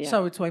 Yeah.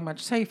 So it's way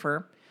much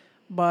safer,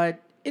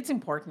 but it's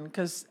important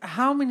because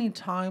how many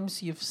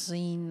times you've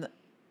seen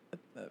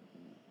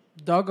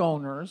dog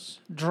owners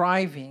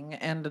driving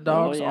and the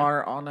dogs yeah.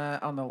 are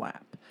on the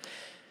lap.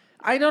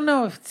 I don't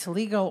know if it's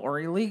legal or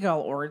illegal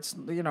or it's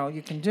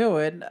you can do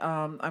it.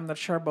 I'm not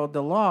sure about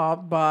the law,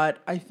 but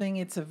I think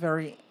it's a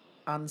very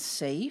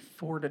unsafe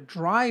for the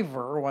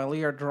driver while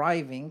you're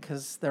driving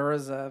because there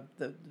is the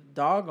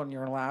dog on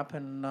your lap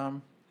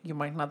and you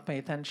might not pay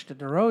attention to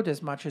the road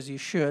as much as you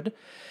should.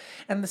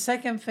 And the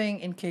second thing,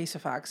 in case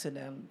of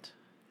accident,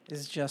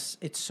 is just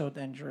it's so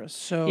dangerous.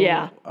 So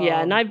yeah,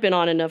 and I've been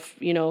on enough,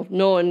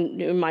 knowing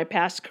in my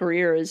past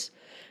career is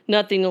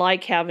nothing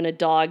like having a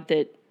dog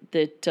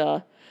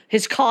that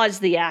has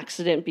caused the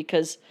accident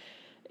because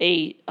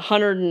a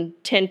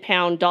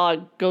 110-pound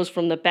dog goes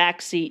from the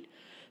back seat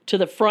to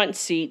the front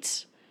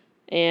seats,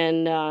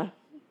 and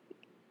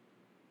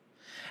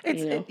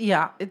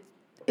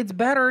it's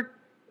better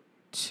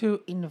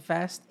to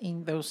invest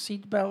in those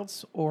seat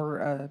belts or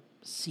a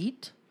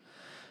seat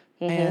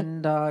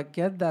and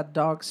get that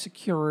dog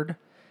secured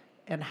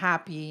and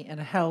happy and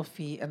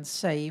healthy and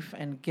safe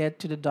and get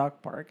to the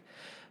dog park.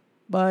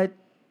 But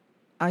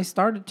I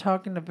started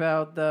talking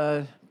about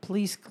the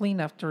please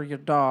clean after your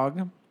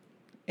dog,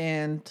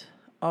 and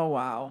oh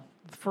wow,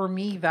 for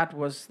me that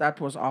was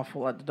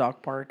awful at the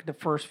dog park the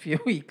first few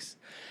weeks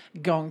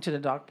going to the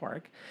dog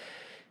park.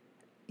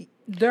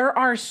 There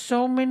are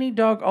so many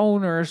dog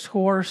owners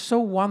who are so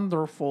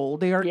wonderful.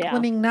 They are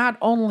cleaning not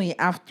only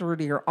after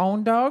their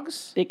own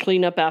dogs, they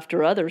clean up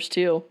after others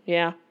too.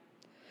 Yeah,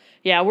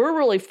 we're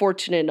really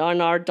fortunate on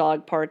our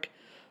dog park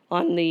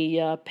on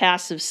the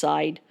passive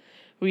side.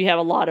 We have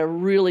a lot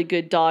of really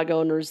good dog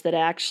owners that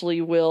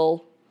actually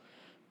will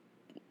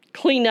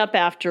clean up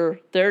after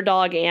their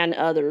dog and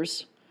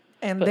others.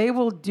 And they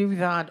will do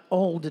that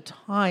all the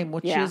time,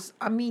 which is,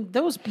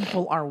 those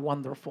people are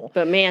wonderful.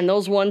 But man,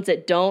 those ones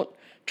that don't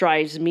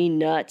drives me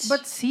nuts.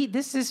 But see,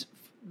 this is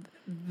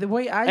the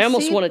way I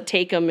almost want to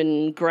take them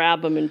and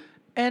grab them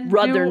and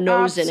rub do their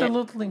nose in it.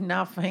 Absolutely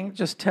nothing.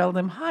 Just tell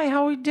them, "Hi,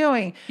 how are you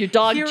doing?" Your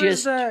dog here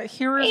just is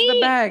the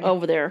bag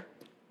over there.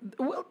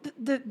 Well,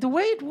 the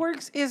way it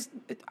works is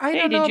I Hey,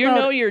 don't know. did you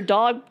know your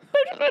dog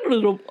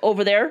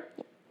over there?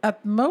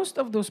 At most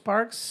of those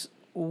parks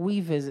we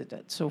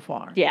visited so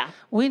far, Yeah.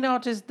 we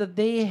noticed that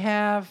they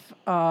have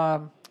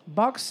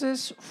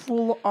boxes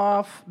full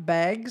of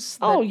bags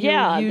that you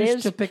use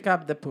there's to pick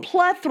up the poop.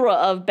 Plethora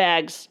of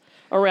bags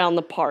around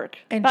the park.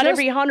 And About just-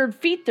 every 100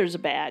 feet there's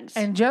bags.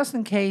 And just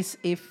in case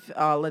if,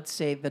 let's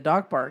say, the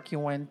dog park you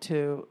went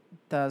to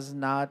does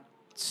not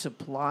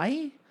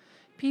supply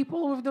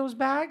people with those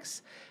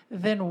bags,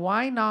 then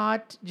why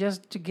not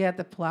just to get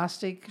a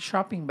plastic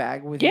shopping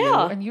bag with you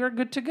and you're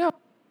good to go.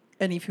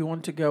 And if you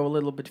want to go a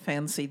little bit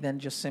fancy, then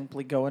just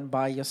simply go and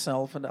buy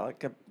yourself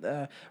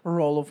a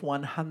roll of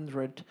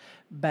 100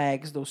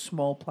 bags, those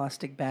small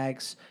plastic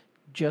bags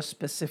just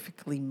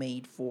specifically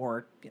made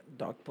for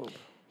dog poop.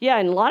 Yeah,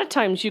 and a lot of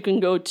times you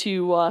can go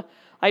to,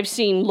 I've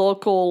seen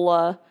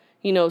local,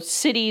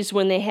 cities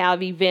when they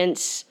have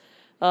events,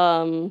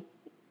 they'll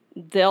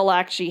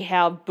actually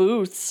have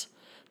booths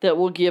that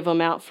will give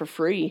them out for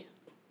free.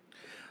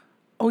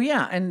 Oh,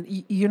 yeah. And,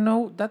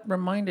 that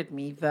reminded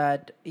me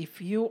that if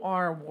you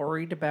are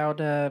worried about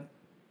a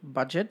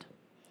budget,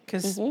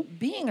 because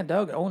being a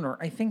dog owner,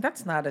 I think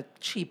that's not a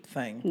cheap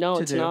thing No,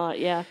 to it's do. not,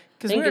 yeah.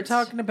 Because we were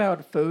talking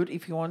about food.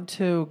 If you want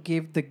to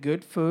give the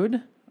good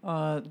food,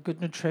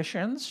 good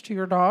nutritions to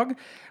your dog.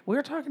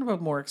 We're talking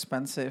about more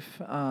expensive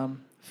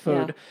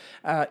food.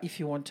 If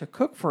you want to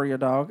cook for your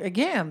dog,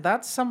 again,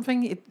 that's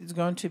something it's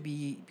going to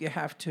be, you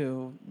have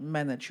to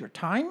manage your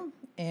time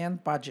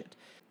and budget.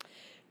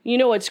 You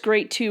know what's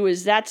great too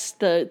is that's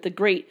the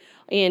great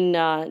in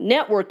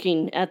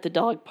networking at the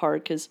dog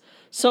park is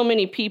so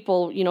many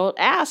people,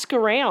 ask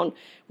around.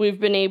 We've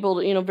been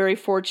able to, very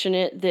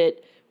fortunate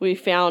that we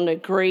found a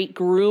great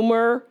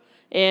groomer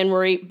and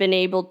been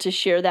able to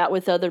share that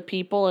with other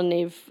people, and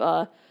they've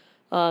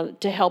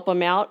to help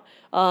them out.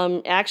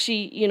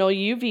 Actually,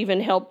 you've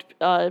even helped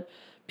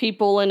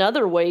people in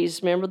other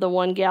ways. Remember the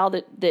one gal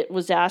that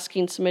was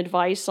asking some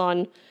advice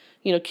on,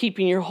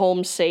 keeping your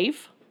home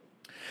safe?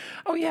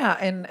 Oh yeah,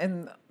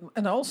 and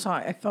also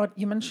I thought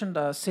you mentioned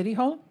City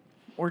Hall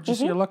or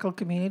just your local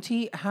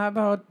community. How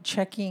about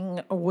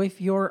checking with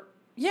your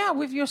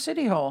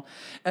City Hall,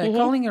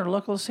 calling your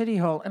local City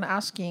Hall and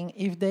asking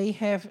if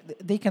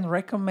they can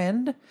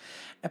recommend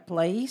a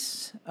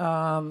place,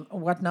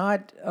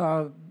 whatnot,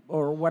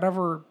 or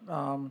whatever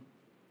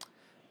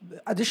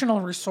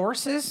additional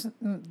resources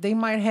they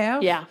might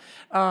have.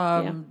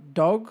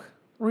 Dog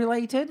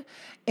related,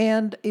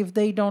 and if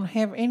they don't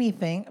have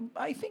anything,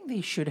 I think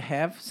they should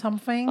have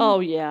something. Oh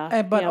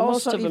yeah, But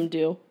most also of them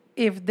do.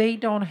 If they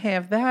don't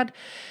have that,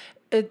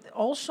 it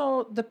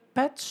also the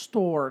pet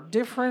store,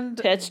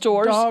 different pet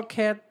stores, dog,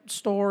 cat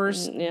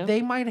stores, yeah.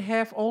 They might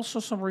have also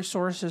some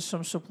resources,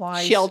 some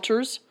supplies,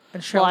 shelters.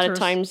 A lot of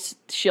times,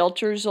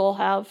 shelters will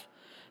have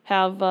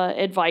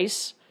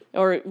advice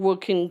or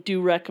can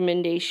do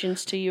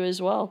recommendations to you as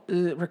well.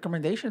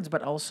 Recommendations,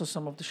 but also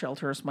some of the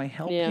shelters might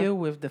help you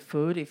with the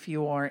food if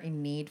you are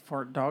in need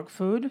for dog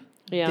food.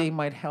 Yeah. They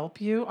might help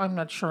you. I'm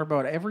not sure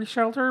about every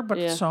shelter,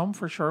 but some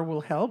for sure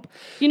will help.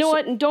 You know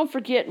what? And don't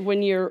forget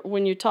when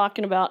you're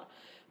talking about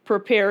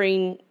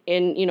preparing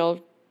and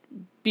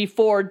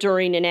before,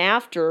 during, and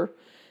after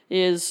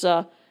is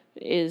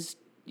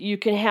you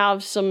can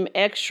have an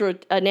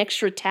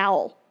extra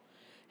towel.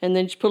 And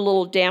then just put a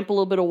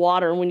little bit of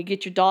water. And when you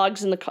get your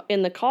dogs in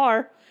the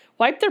car,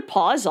 wipe their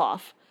paws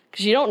off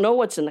because you don't know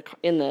what's in the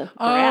grass.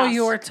 Oh,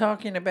 you are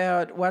talking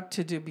about what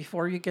to do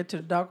before you get to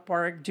the dog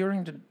park,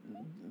 during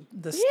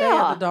the stay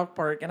at the dog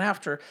park, and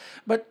after.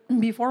 But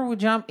before we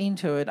jump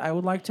into it, I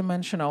would like to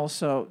mention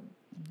also,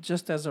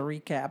 just as a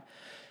recap,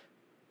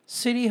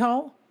 City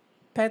Hall,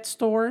 pet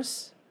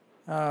stores,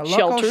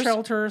 local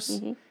shelters.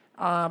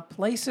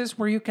 Places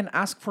where you can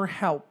ask for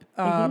help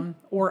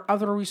or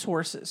other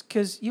resources,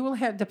 because you will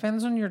have,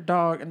 depends on your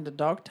dog and the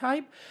dog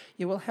type,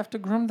 you will have to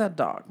groom that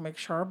dog, make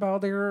sure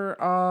about their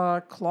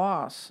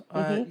claws.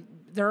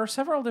 There are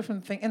several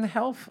different things, and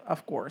health,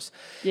 of course.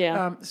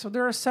 So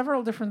there are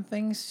several different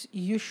things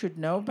you should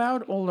know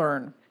about or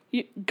learn.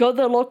 You go to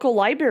the local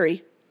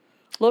library.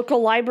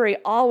 Local library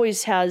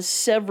always has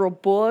several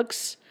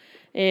books,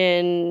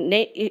 and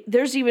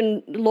there's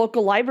even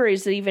local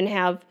libraries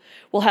that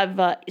will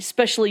have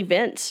special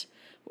events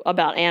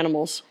about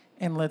animals.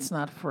 And let's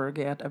not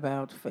forget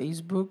about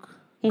Facebook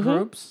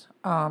groups.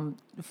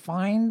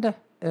 Find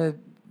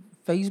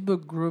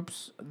Facebook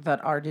groups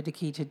that are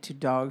dedicated to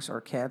dogs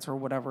or cats or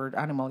whatever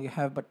animal you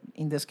have. But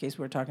in this case,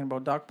 we're talking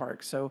about dog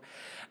parks. So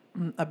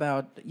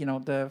about,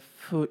 the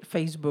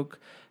Facebook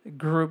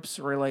groups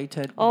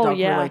related,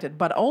 related.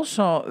 But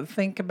also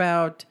think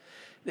about...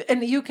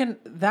 And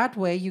that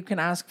way you can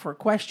ask for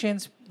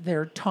questions. There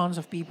are tons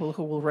of people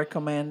who will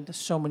recommend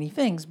so many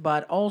things,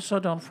 but also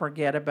don't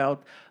forget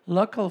about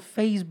local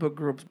Facebook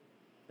groups.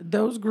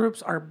 Those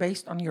groups are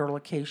based on your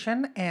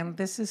location, and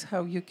this is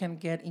how you can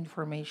get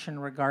information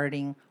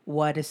regarding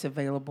what is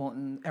available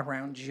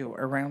around you,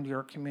 around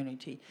your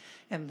community,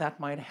 and that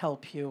might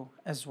help you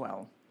as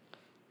well.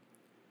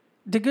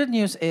 The good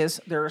news is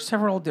there are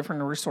several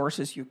different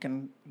resources you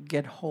can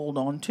get hold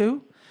on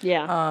to,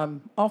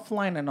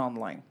 offline and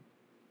online.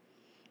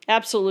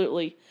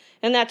 Absolutely.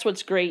 And that's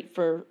what's great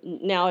for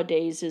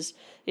nowadays is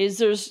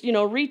there's,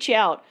 reach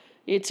out.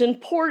 It's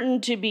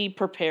important to be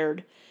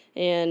prepared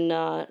and,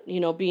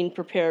 being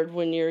prepared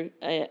when you're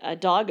a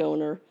dog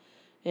owner.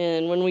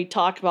 And when we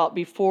talk about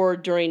before,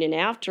 during, and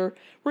after,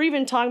 we're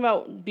even talking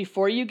about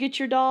before you get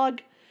your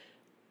dog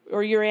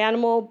or your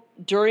animal,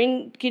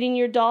 during getting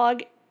your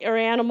dog or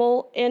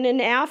animal, and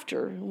then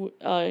after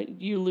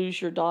you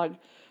lose your dog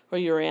or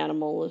your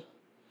animal.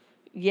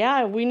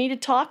 Yeah, we need to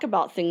talk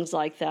about things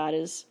like that.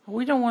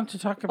 We don't want to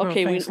talk about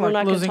things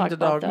like losing the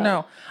dog.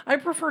 No, I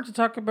prefer to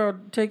talk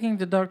about taking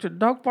the dog to the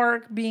dog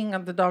park, being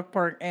at the dog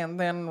park, and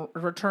then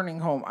returning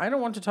home. I don't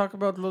want to talk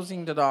about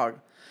losing the dog.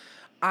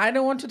 I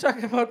don't want to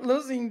talk about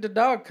losing the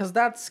dog because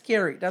that's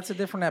scary. That's a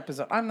different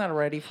episode. I'm not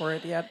ready for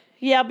it yet.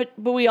 Yeah, but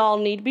we all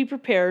need to be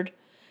prepared.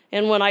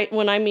 And what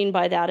I mean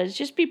by that is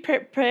just be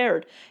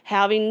prepared.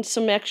 Having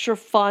some extra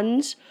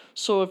funds,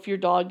 so if your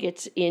dog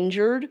gets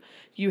injured,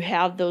 you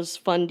have those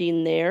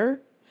funding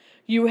there.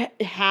 You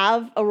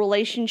have a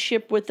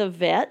relationship with a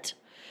vet,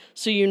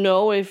 so you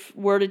know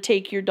where to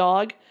take your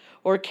dog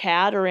or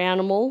cat or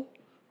animal.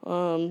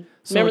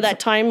 Remember that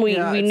time we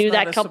knew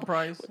that couple?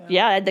 Surprise,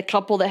 the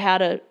couple that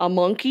had a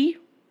monkey.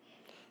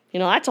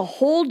 That's a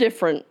whole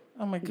different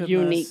Oh my goodness.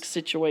 unique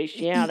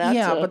situation. Yeah, that's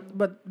Yeah,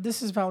 but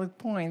this is valid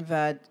point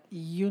that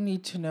you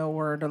need to know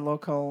where the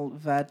local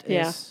vet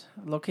Yeah. is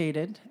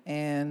located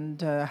and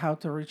how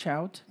to reach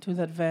out to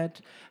that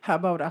vet. How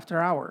about after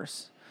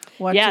hours?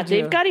 What yeah, to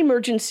they've do? got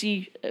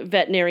emergency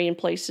veterinarian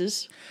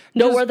places.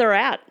 Know Just- where they're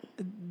at.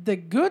 The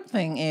good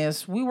thing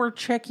is we were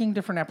checking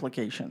different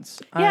applications.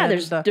 Yeah,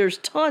 and, there's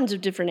tons of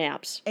different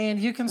apps. and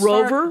you can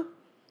start, Rover,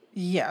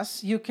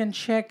 Yes, you can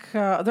check.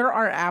 There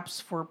are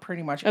apps for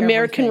pretty much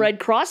American everything. Red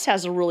Cross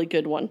has a really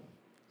good one.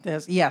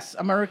 Yes,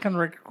 American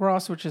Red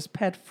Cross, which is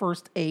Pet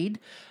First Aid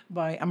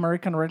by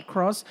American Red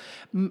Cross.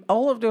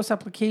 All of those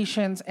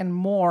applications and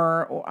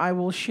more I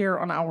will share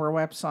on our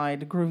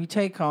website, Groovy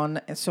Take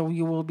On. So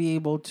you will be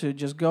able to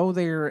just go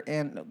there,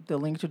 and the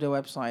link to the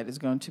website is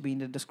going to be in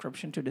the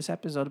description to this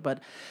episode. But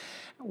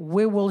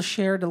we will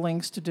share the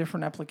links to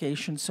different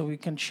applications so you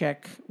can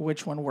check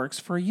which one works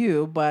for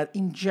you. But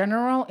in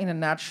general, in a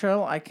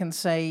nutshell, I can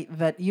say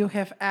that you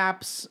have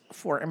apps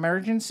for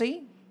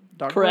emergency,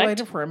 dog Correct.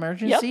 related for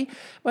emergency,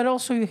 but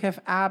also you have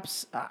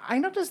apps. I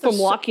noticed From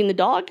walking the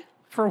dog.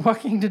 for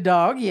walking the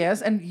dog,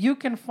 yes, and you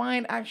can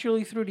find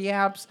actually through the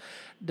apps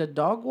the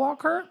dog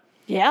walker,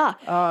 Yeah.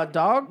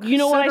 dog. You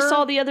know what I sitter.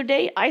 saw the other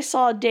day? I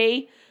saw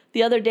the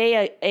other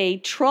day a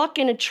truck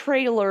and a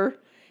trailer,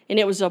 and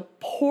it was a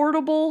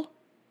portable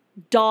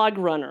dog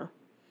runner.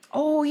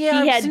 Oh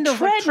yeah, He I've had seen those,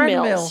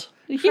 treadmills.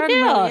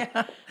 Treadmill,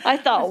 Yeah. I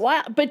thought,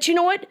 wow. But you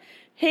know what?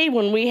 Hey,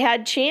 when we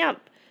had Champ,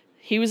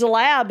 he was a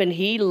lab and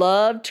he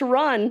loved to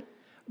run.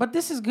 But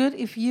this is good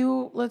if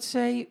you, let's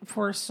say,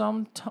 for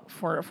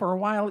for a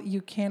while,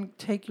 you can't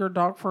take your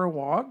dog for a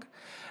walk,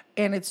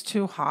 and it's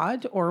too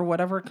hot or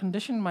whatever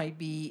condition might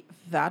be.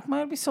 That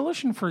might be a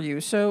solution for you.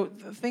 So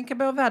think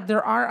about that.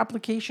 There are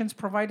applications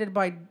provided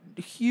by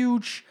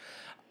huge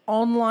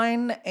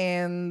online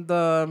and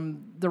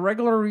the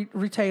regular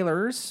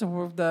retailers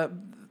with the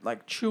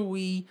like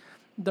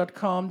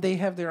Chewy.com. They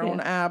have their own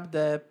app.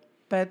 The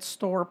Pet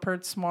Store,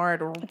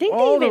 PetSmart, or I think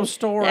all they even, those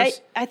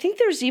stores. I think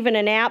there's even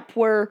an app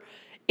where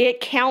it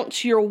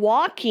counts your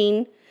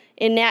walking,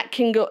 and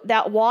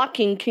that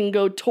walking can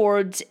go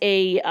towards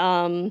a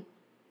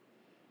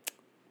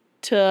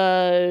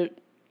to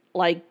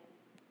like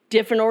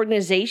different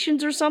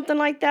organizations or something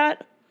like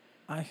that.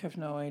 I have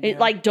no idea. It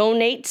like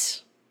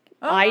donates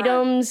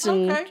items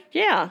and okay.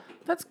 yeah.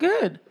 That's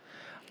good.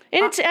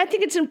 And I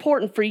think it's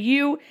important for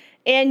you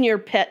and your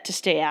pet to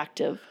stay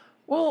active.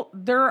 Well,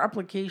 there are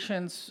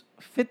applications,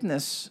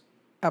 fitness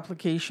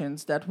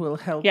applications that will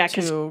help Yeah,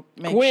 because to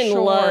make Gwen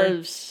sure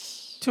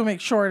loves. to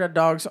make sure that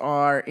dogs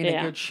are in a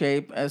Yeah. good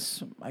shape,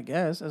 as I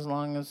guess, as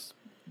long as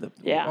the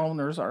Yeah.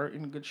 owners are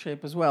in good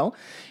shape as well.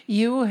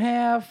 You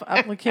have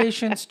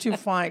applications to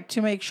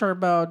make sure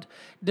about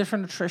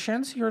different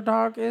nutritions your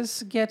dog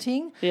is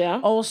getting. Yeah.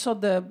 Also,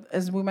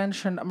 as we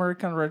mentioned,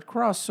 American Red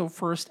Cross, so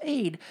first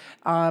aid,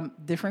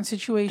 different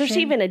situations. There's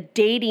even a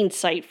dating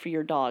site for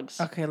your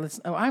dogs. Okay,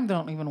 I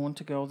don't even want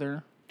to go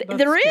there. That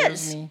there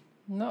scares is. me.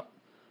 No.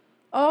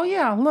 Oh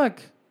yeah,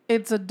 look.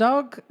 It's a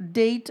dog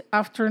date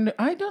afternoon.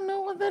 I don't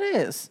know what that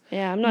is.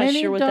 Yeah, I'm not Many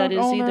sure what dog that is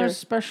owners, either.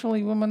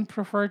 especially women,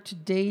 prefer to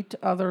date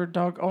other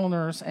dog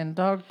owners, and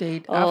dog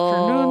date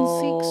afternoon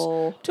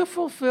seeks to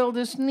fulfill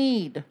this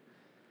need.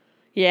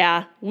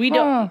 Yeah, we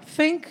don't.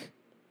 Think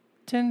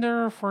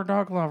Tinder for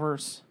dog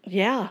lovers.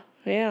 Yeah,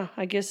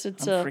 I guess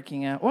it's I'm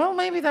freaking out. Well,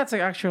 maybe that's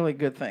actually a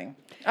good thing.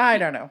 I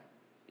don't know.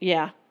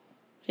 yeah.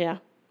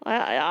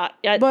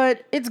 I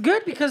But it's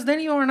good because then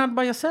you are not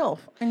by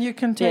yourself, and you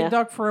can take Yeah.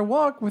 dog for a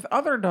walk with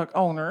other dog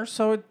owners.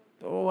 So,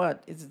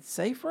 what is it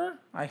safer?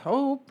 I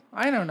hope.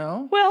 I don't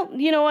know. well,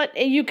 you know what?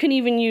 You can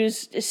even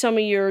use some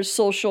of your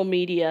social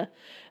media.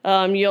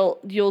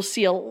 You'll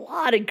see a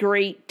lot of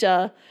great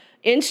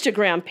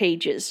Instagram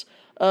pages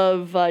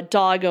of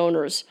dog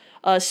owners,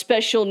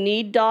 special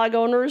need dog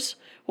owners.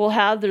 Will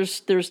have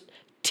there's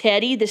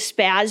Teddy the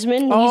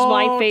Spasman. He's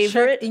my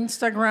favorite. Check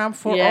Instagram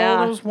for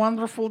Yeah. all those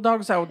wonderful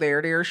dogs out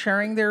there. They're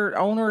sharing their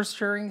owners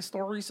sharing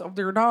stories of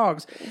their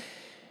dogs.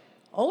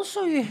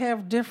 Also, you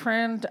have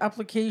different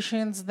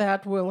applications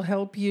that will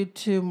help you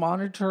to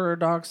monitor a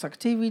dog's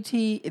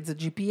activity. It's a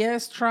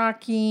GPS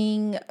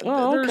tracking.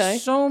 Oh, okay.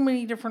 There's so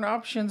many different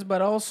options,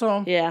 but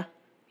also Yeah,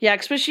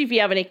 especially if you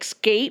have an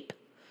escape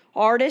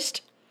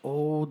artist the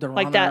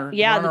like runner, that.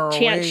 Yeah, the runner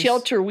Chance aways.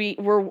 Shelter.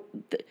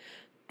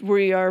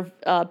 We are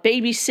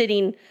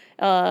babysitting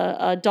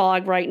a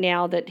dog right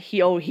now that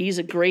he's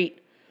a great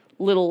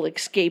little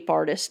escape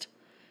artist.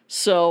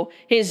 So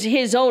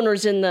his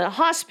owner's in the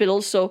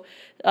hospital. So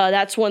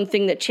that's one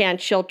thing that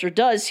Chance Shelter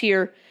does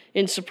here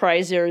in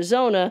Surprise,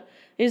 Arizona,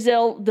 is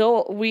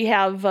we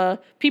have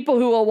people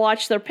who will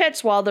watch their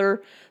pets while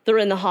they're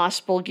in the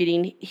hospital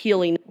getting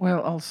healing. Well,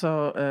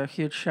 also a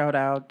huge shout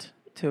out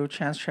to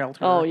Chance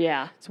Shelter. Oh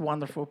yeah. It's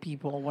wonderful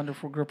people,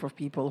 wonderful group of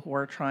people who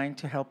are trying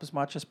to help as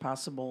much as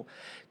possible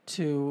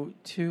to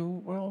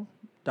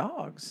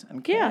dogs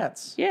and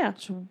cats. Yeah.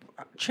 So,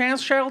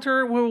 Chance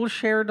Shelter, we will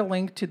share the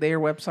link to their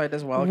website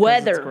as well. 'Cause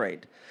Weather. It's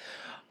great.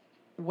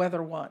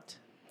 Weather what?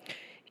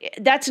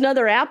 That's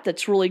another app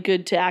that's really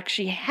good to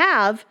actually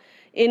have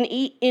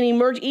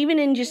even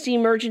in just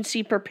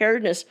emergency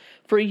preparedness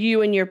for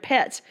you and your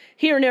pets.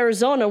 Here in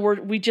Arizona,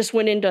 we just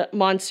went into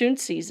monsoon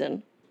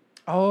season.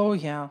 Oh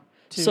yeah,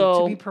 to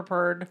So, be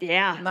prepared.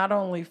 yeah. Not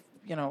only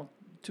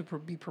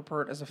be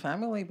prepared as a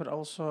family, but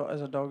also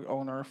as a dog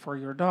owner for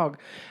your dog.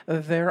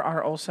 There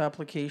are also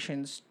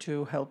applications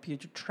to help you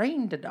to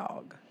train the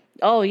dog.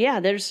 Oh yeah, I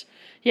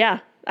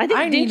think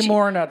I didn't need you-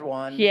 more than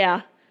one.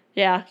 Yeah.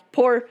 I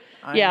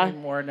Yeah.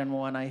 need more than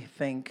one, I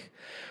think.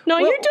 No,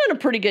 Well- you're doing a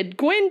pretty good.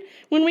 Gwen,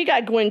 when we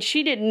got Gwen,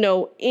 she didn't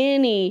know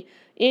any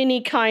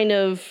kind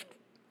of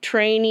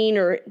training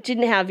or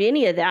didn't have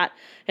any of that.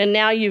 And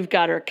now you've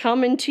got her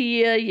coming to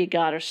you, you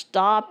got her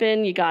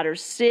stopping, you got her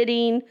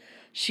sitting,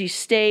 she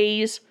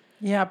stays.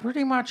 Yeah,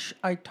 pretty much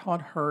I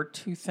taught her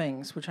two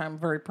things, which I'm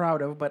very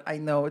proud of, but I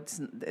know it's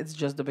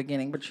just the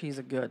beginning, but she's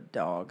a good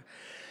dog.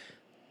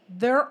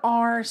 There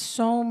are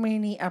so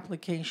many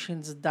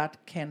applications that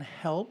can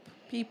help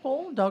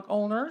people, dog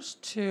owners,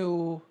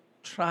 to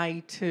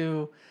try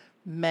to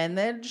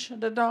manage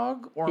the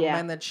dog or Yeah.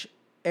 manage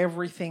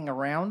everything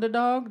around the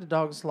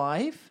dog's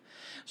life.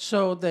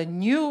 So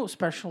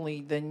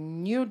especially the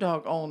new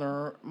dog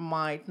owner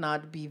might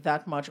not be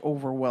that much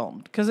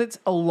overwhelmed because it's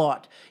a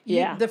lot.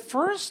 Yeah.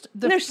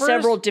 There's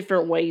several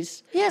different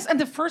ways. Yes,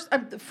 and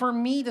for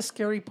me, the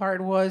scary part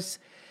was,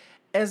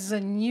 as a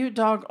new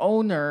dog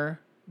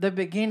owner, the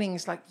beginning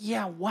is like,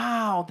 yeah,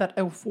 wow, that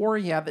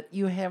euphoria that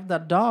you have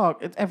that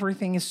dog,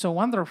 everything is so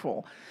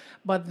wonderful.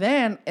 But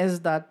then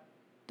is that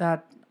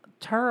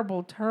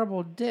terrible,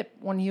 terrible dip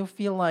when you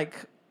feel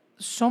like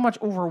so much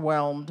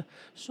overwhelmed,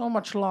 so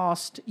much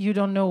lost, you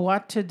don't know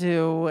what to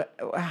do,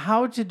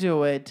 how to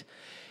do it.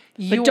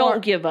 But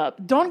don't give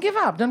up. Don't give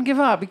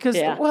up because,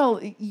 Yeah. well,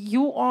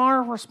 you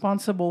are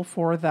responsible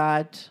for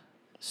that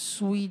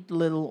sweet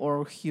little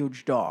or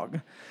huge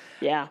dog.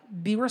 Yeah.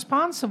 Be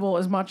responsible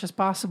as much as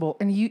possible.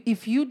 And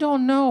if you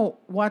don't know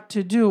what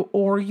to do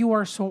or you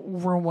are so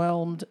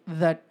overwhelmed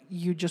that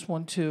you just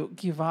want to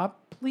give up,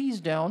 please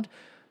don't.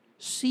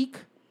 Seek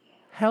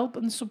help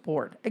and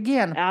support.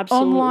 Again,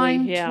 Absolutely,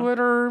 online, yeah.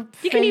 Twitter,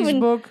 You can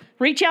even Facebook.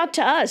 reach out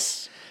to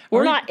us.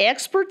 We're not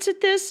experts at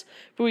this,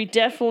 but we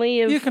definitely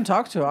have. You can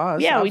talk to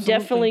us. Yeah, we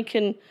absolutely.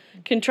 definitely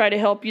can try to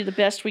help you the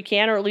best we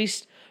can, or at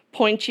least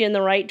point you in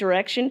the right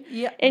direction.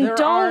 Yeah, and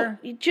there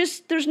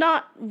there's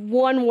not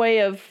one way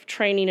of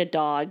training a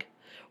dog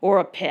or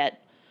a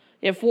pet.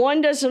 If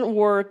one doesn't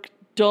work,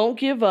 don't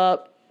give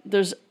up.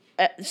 There's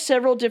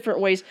several different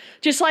ways.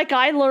 Just like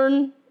I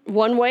learn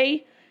one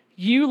way,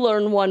 you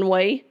learn one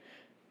way.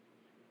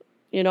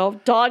 You know,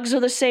 dogs are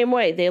the same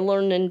way. They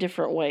learn in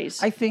different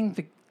ways. I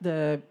think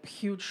the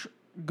huge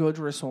good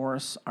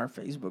resource are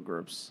Facebook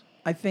groups.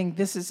 I think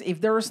this is,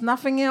 if there is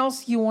nothing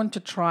else you want to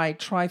try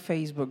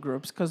Facebook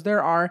groups, because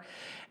there are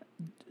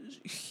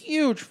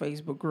huge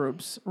Facebook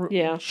groups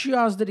Yeah.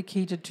 just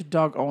dedicated to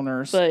dog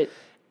owners. But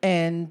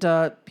And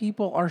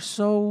people are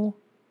so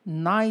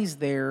nice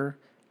there,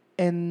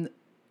 and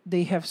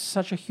they have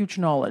such a huge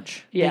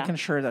knowledge. Yeah. They can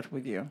share that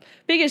with you.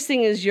 biggest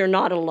thing is you're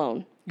not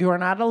alone. You are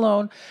not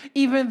alone,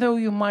 even though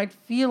you might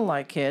feel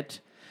like it.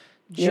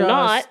 You're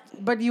not.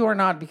 But you are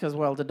not because,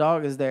 well, the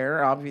dog is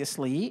there,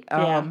 obviously.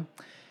 Yeah.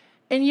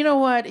 And you know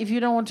what? If you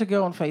don't want to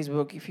go on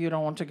Facebook, if you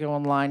don't want to go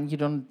online, you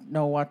don't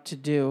know what to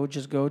do,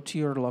 just go to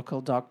your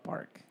local dog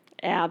park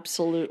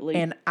Absolutely.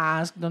 and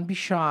ask. Don't be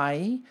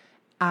shy.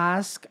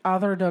 Ask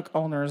other dog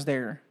owners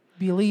there.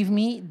 Believe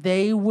me,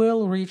 they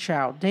will reach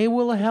out. They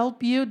will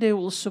help you. They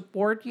will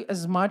support you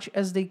as much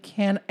as they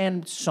can.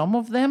 And some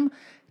of them,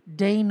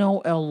 they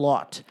know a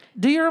lot.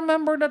 Do you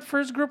remember that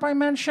first group I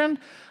mentioned?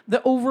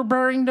 The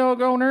overbearing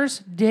dog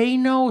owners. They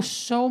know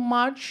so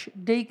much.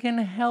 They can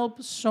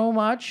help so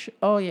much.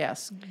 Oh,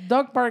 yes.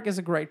 Dog park is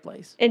a great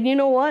place. And you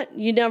know what?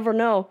 You never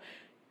know.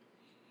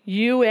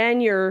 You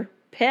and your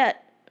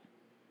pet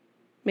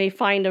may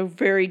find a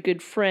very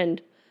good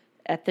friend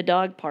at the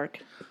dog park.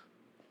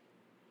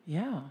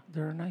 Yeah,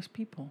 they're nice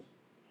people.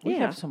 We Yeah.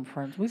 have some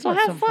friends. We've So got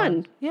have some fun.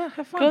 friends. Yeah,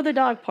 have fun. Go to the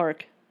dog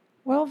park.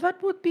 Well,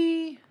 that's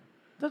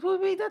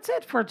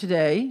it for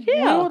today.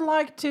 Yeah. We would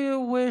like to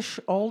wish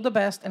all the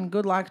best and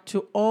good luck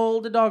to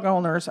all the dog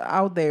owners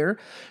out there.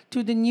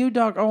 To the new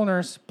dog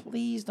owners,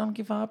 please don't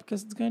give up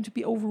because it's going to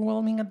be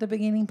overwhelming at the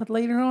beginning, but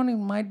later on it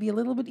might be a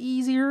little bit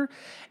easier,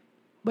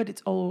 but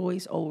it's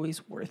always,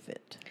 always worth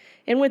it.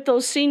 And with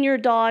those senior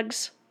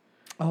dogs,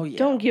 Oh, yeah.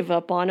 don't give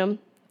up on them.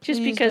 Just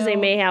Please because they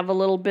don't. may have a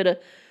little bit of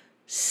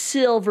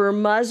silver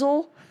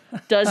muzzle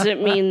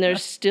doesn't mean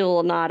there's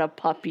still not a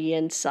puppy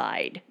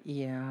inside.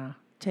 Yeah.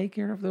 Take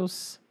care of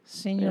those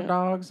senior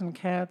dogs and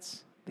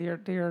cats.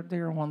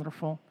 They're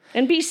wonderful.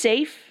 And be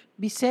safe.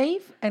 Be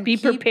safe and Be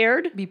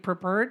prepared. Be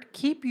prepared.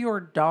 Keep your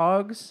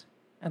dogs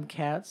and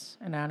cats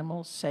and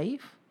animals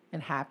safe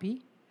and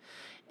happy.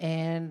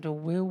 And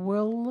we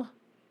will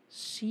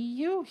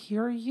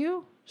hear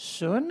you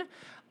soon.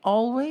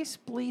 Always,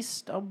 please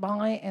stop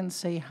by and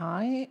say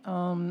hi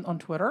on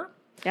Twitter.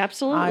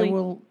 Absolutely. I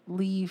will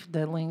leave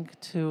the link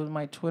to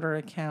my Twitter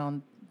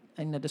account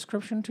in the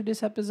description to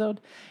this episode.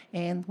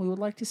 And we would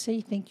like to say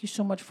thank you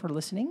so much for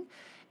listening.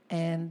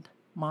 And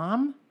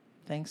Mom,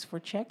 Thanks for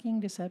checking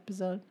this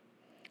episode.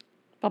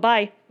 Bye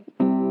bye.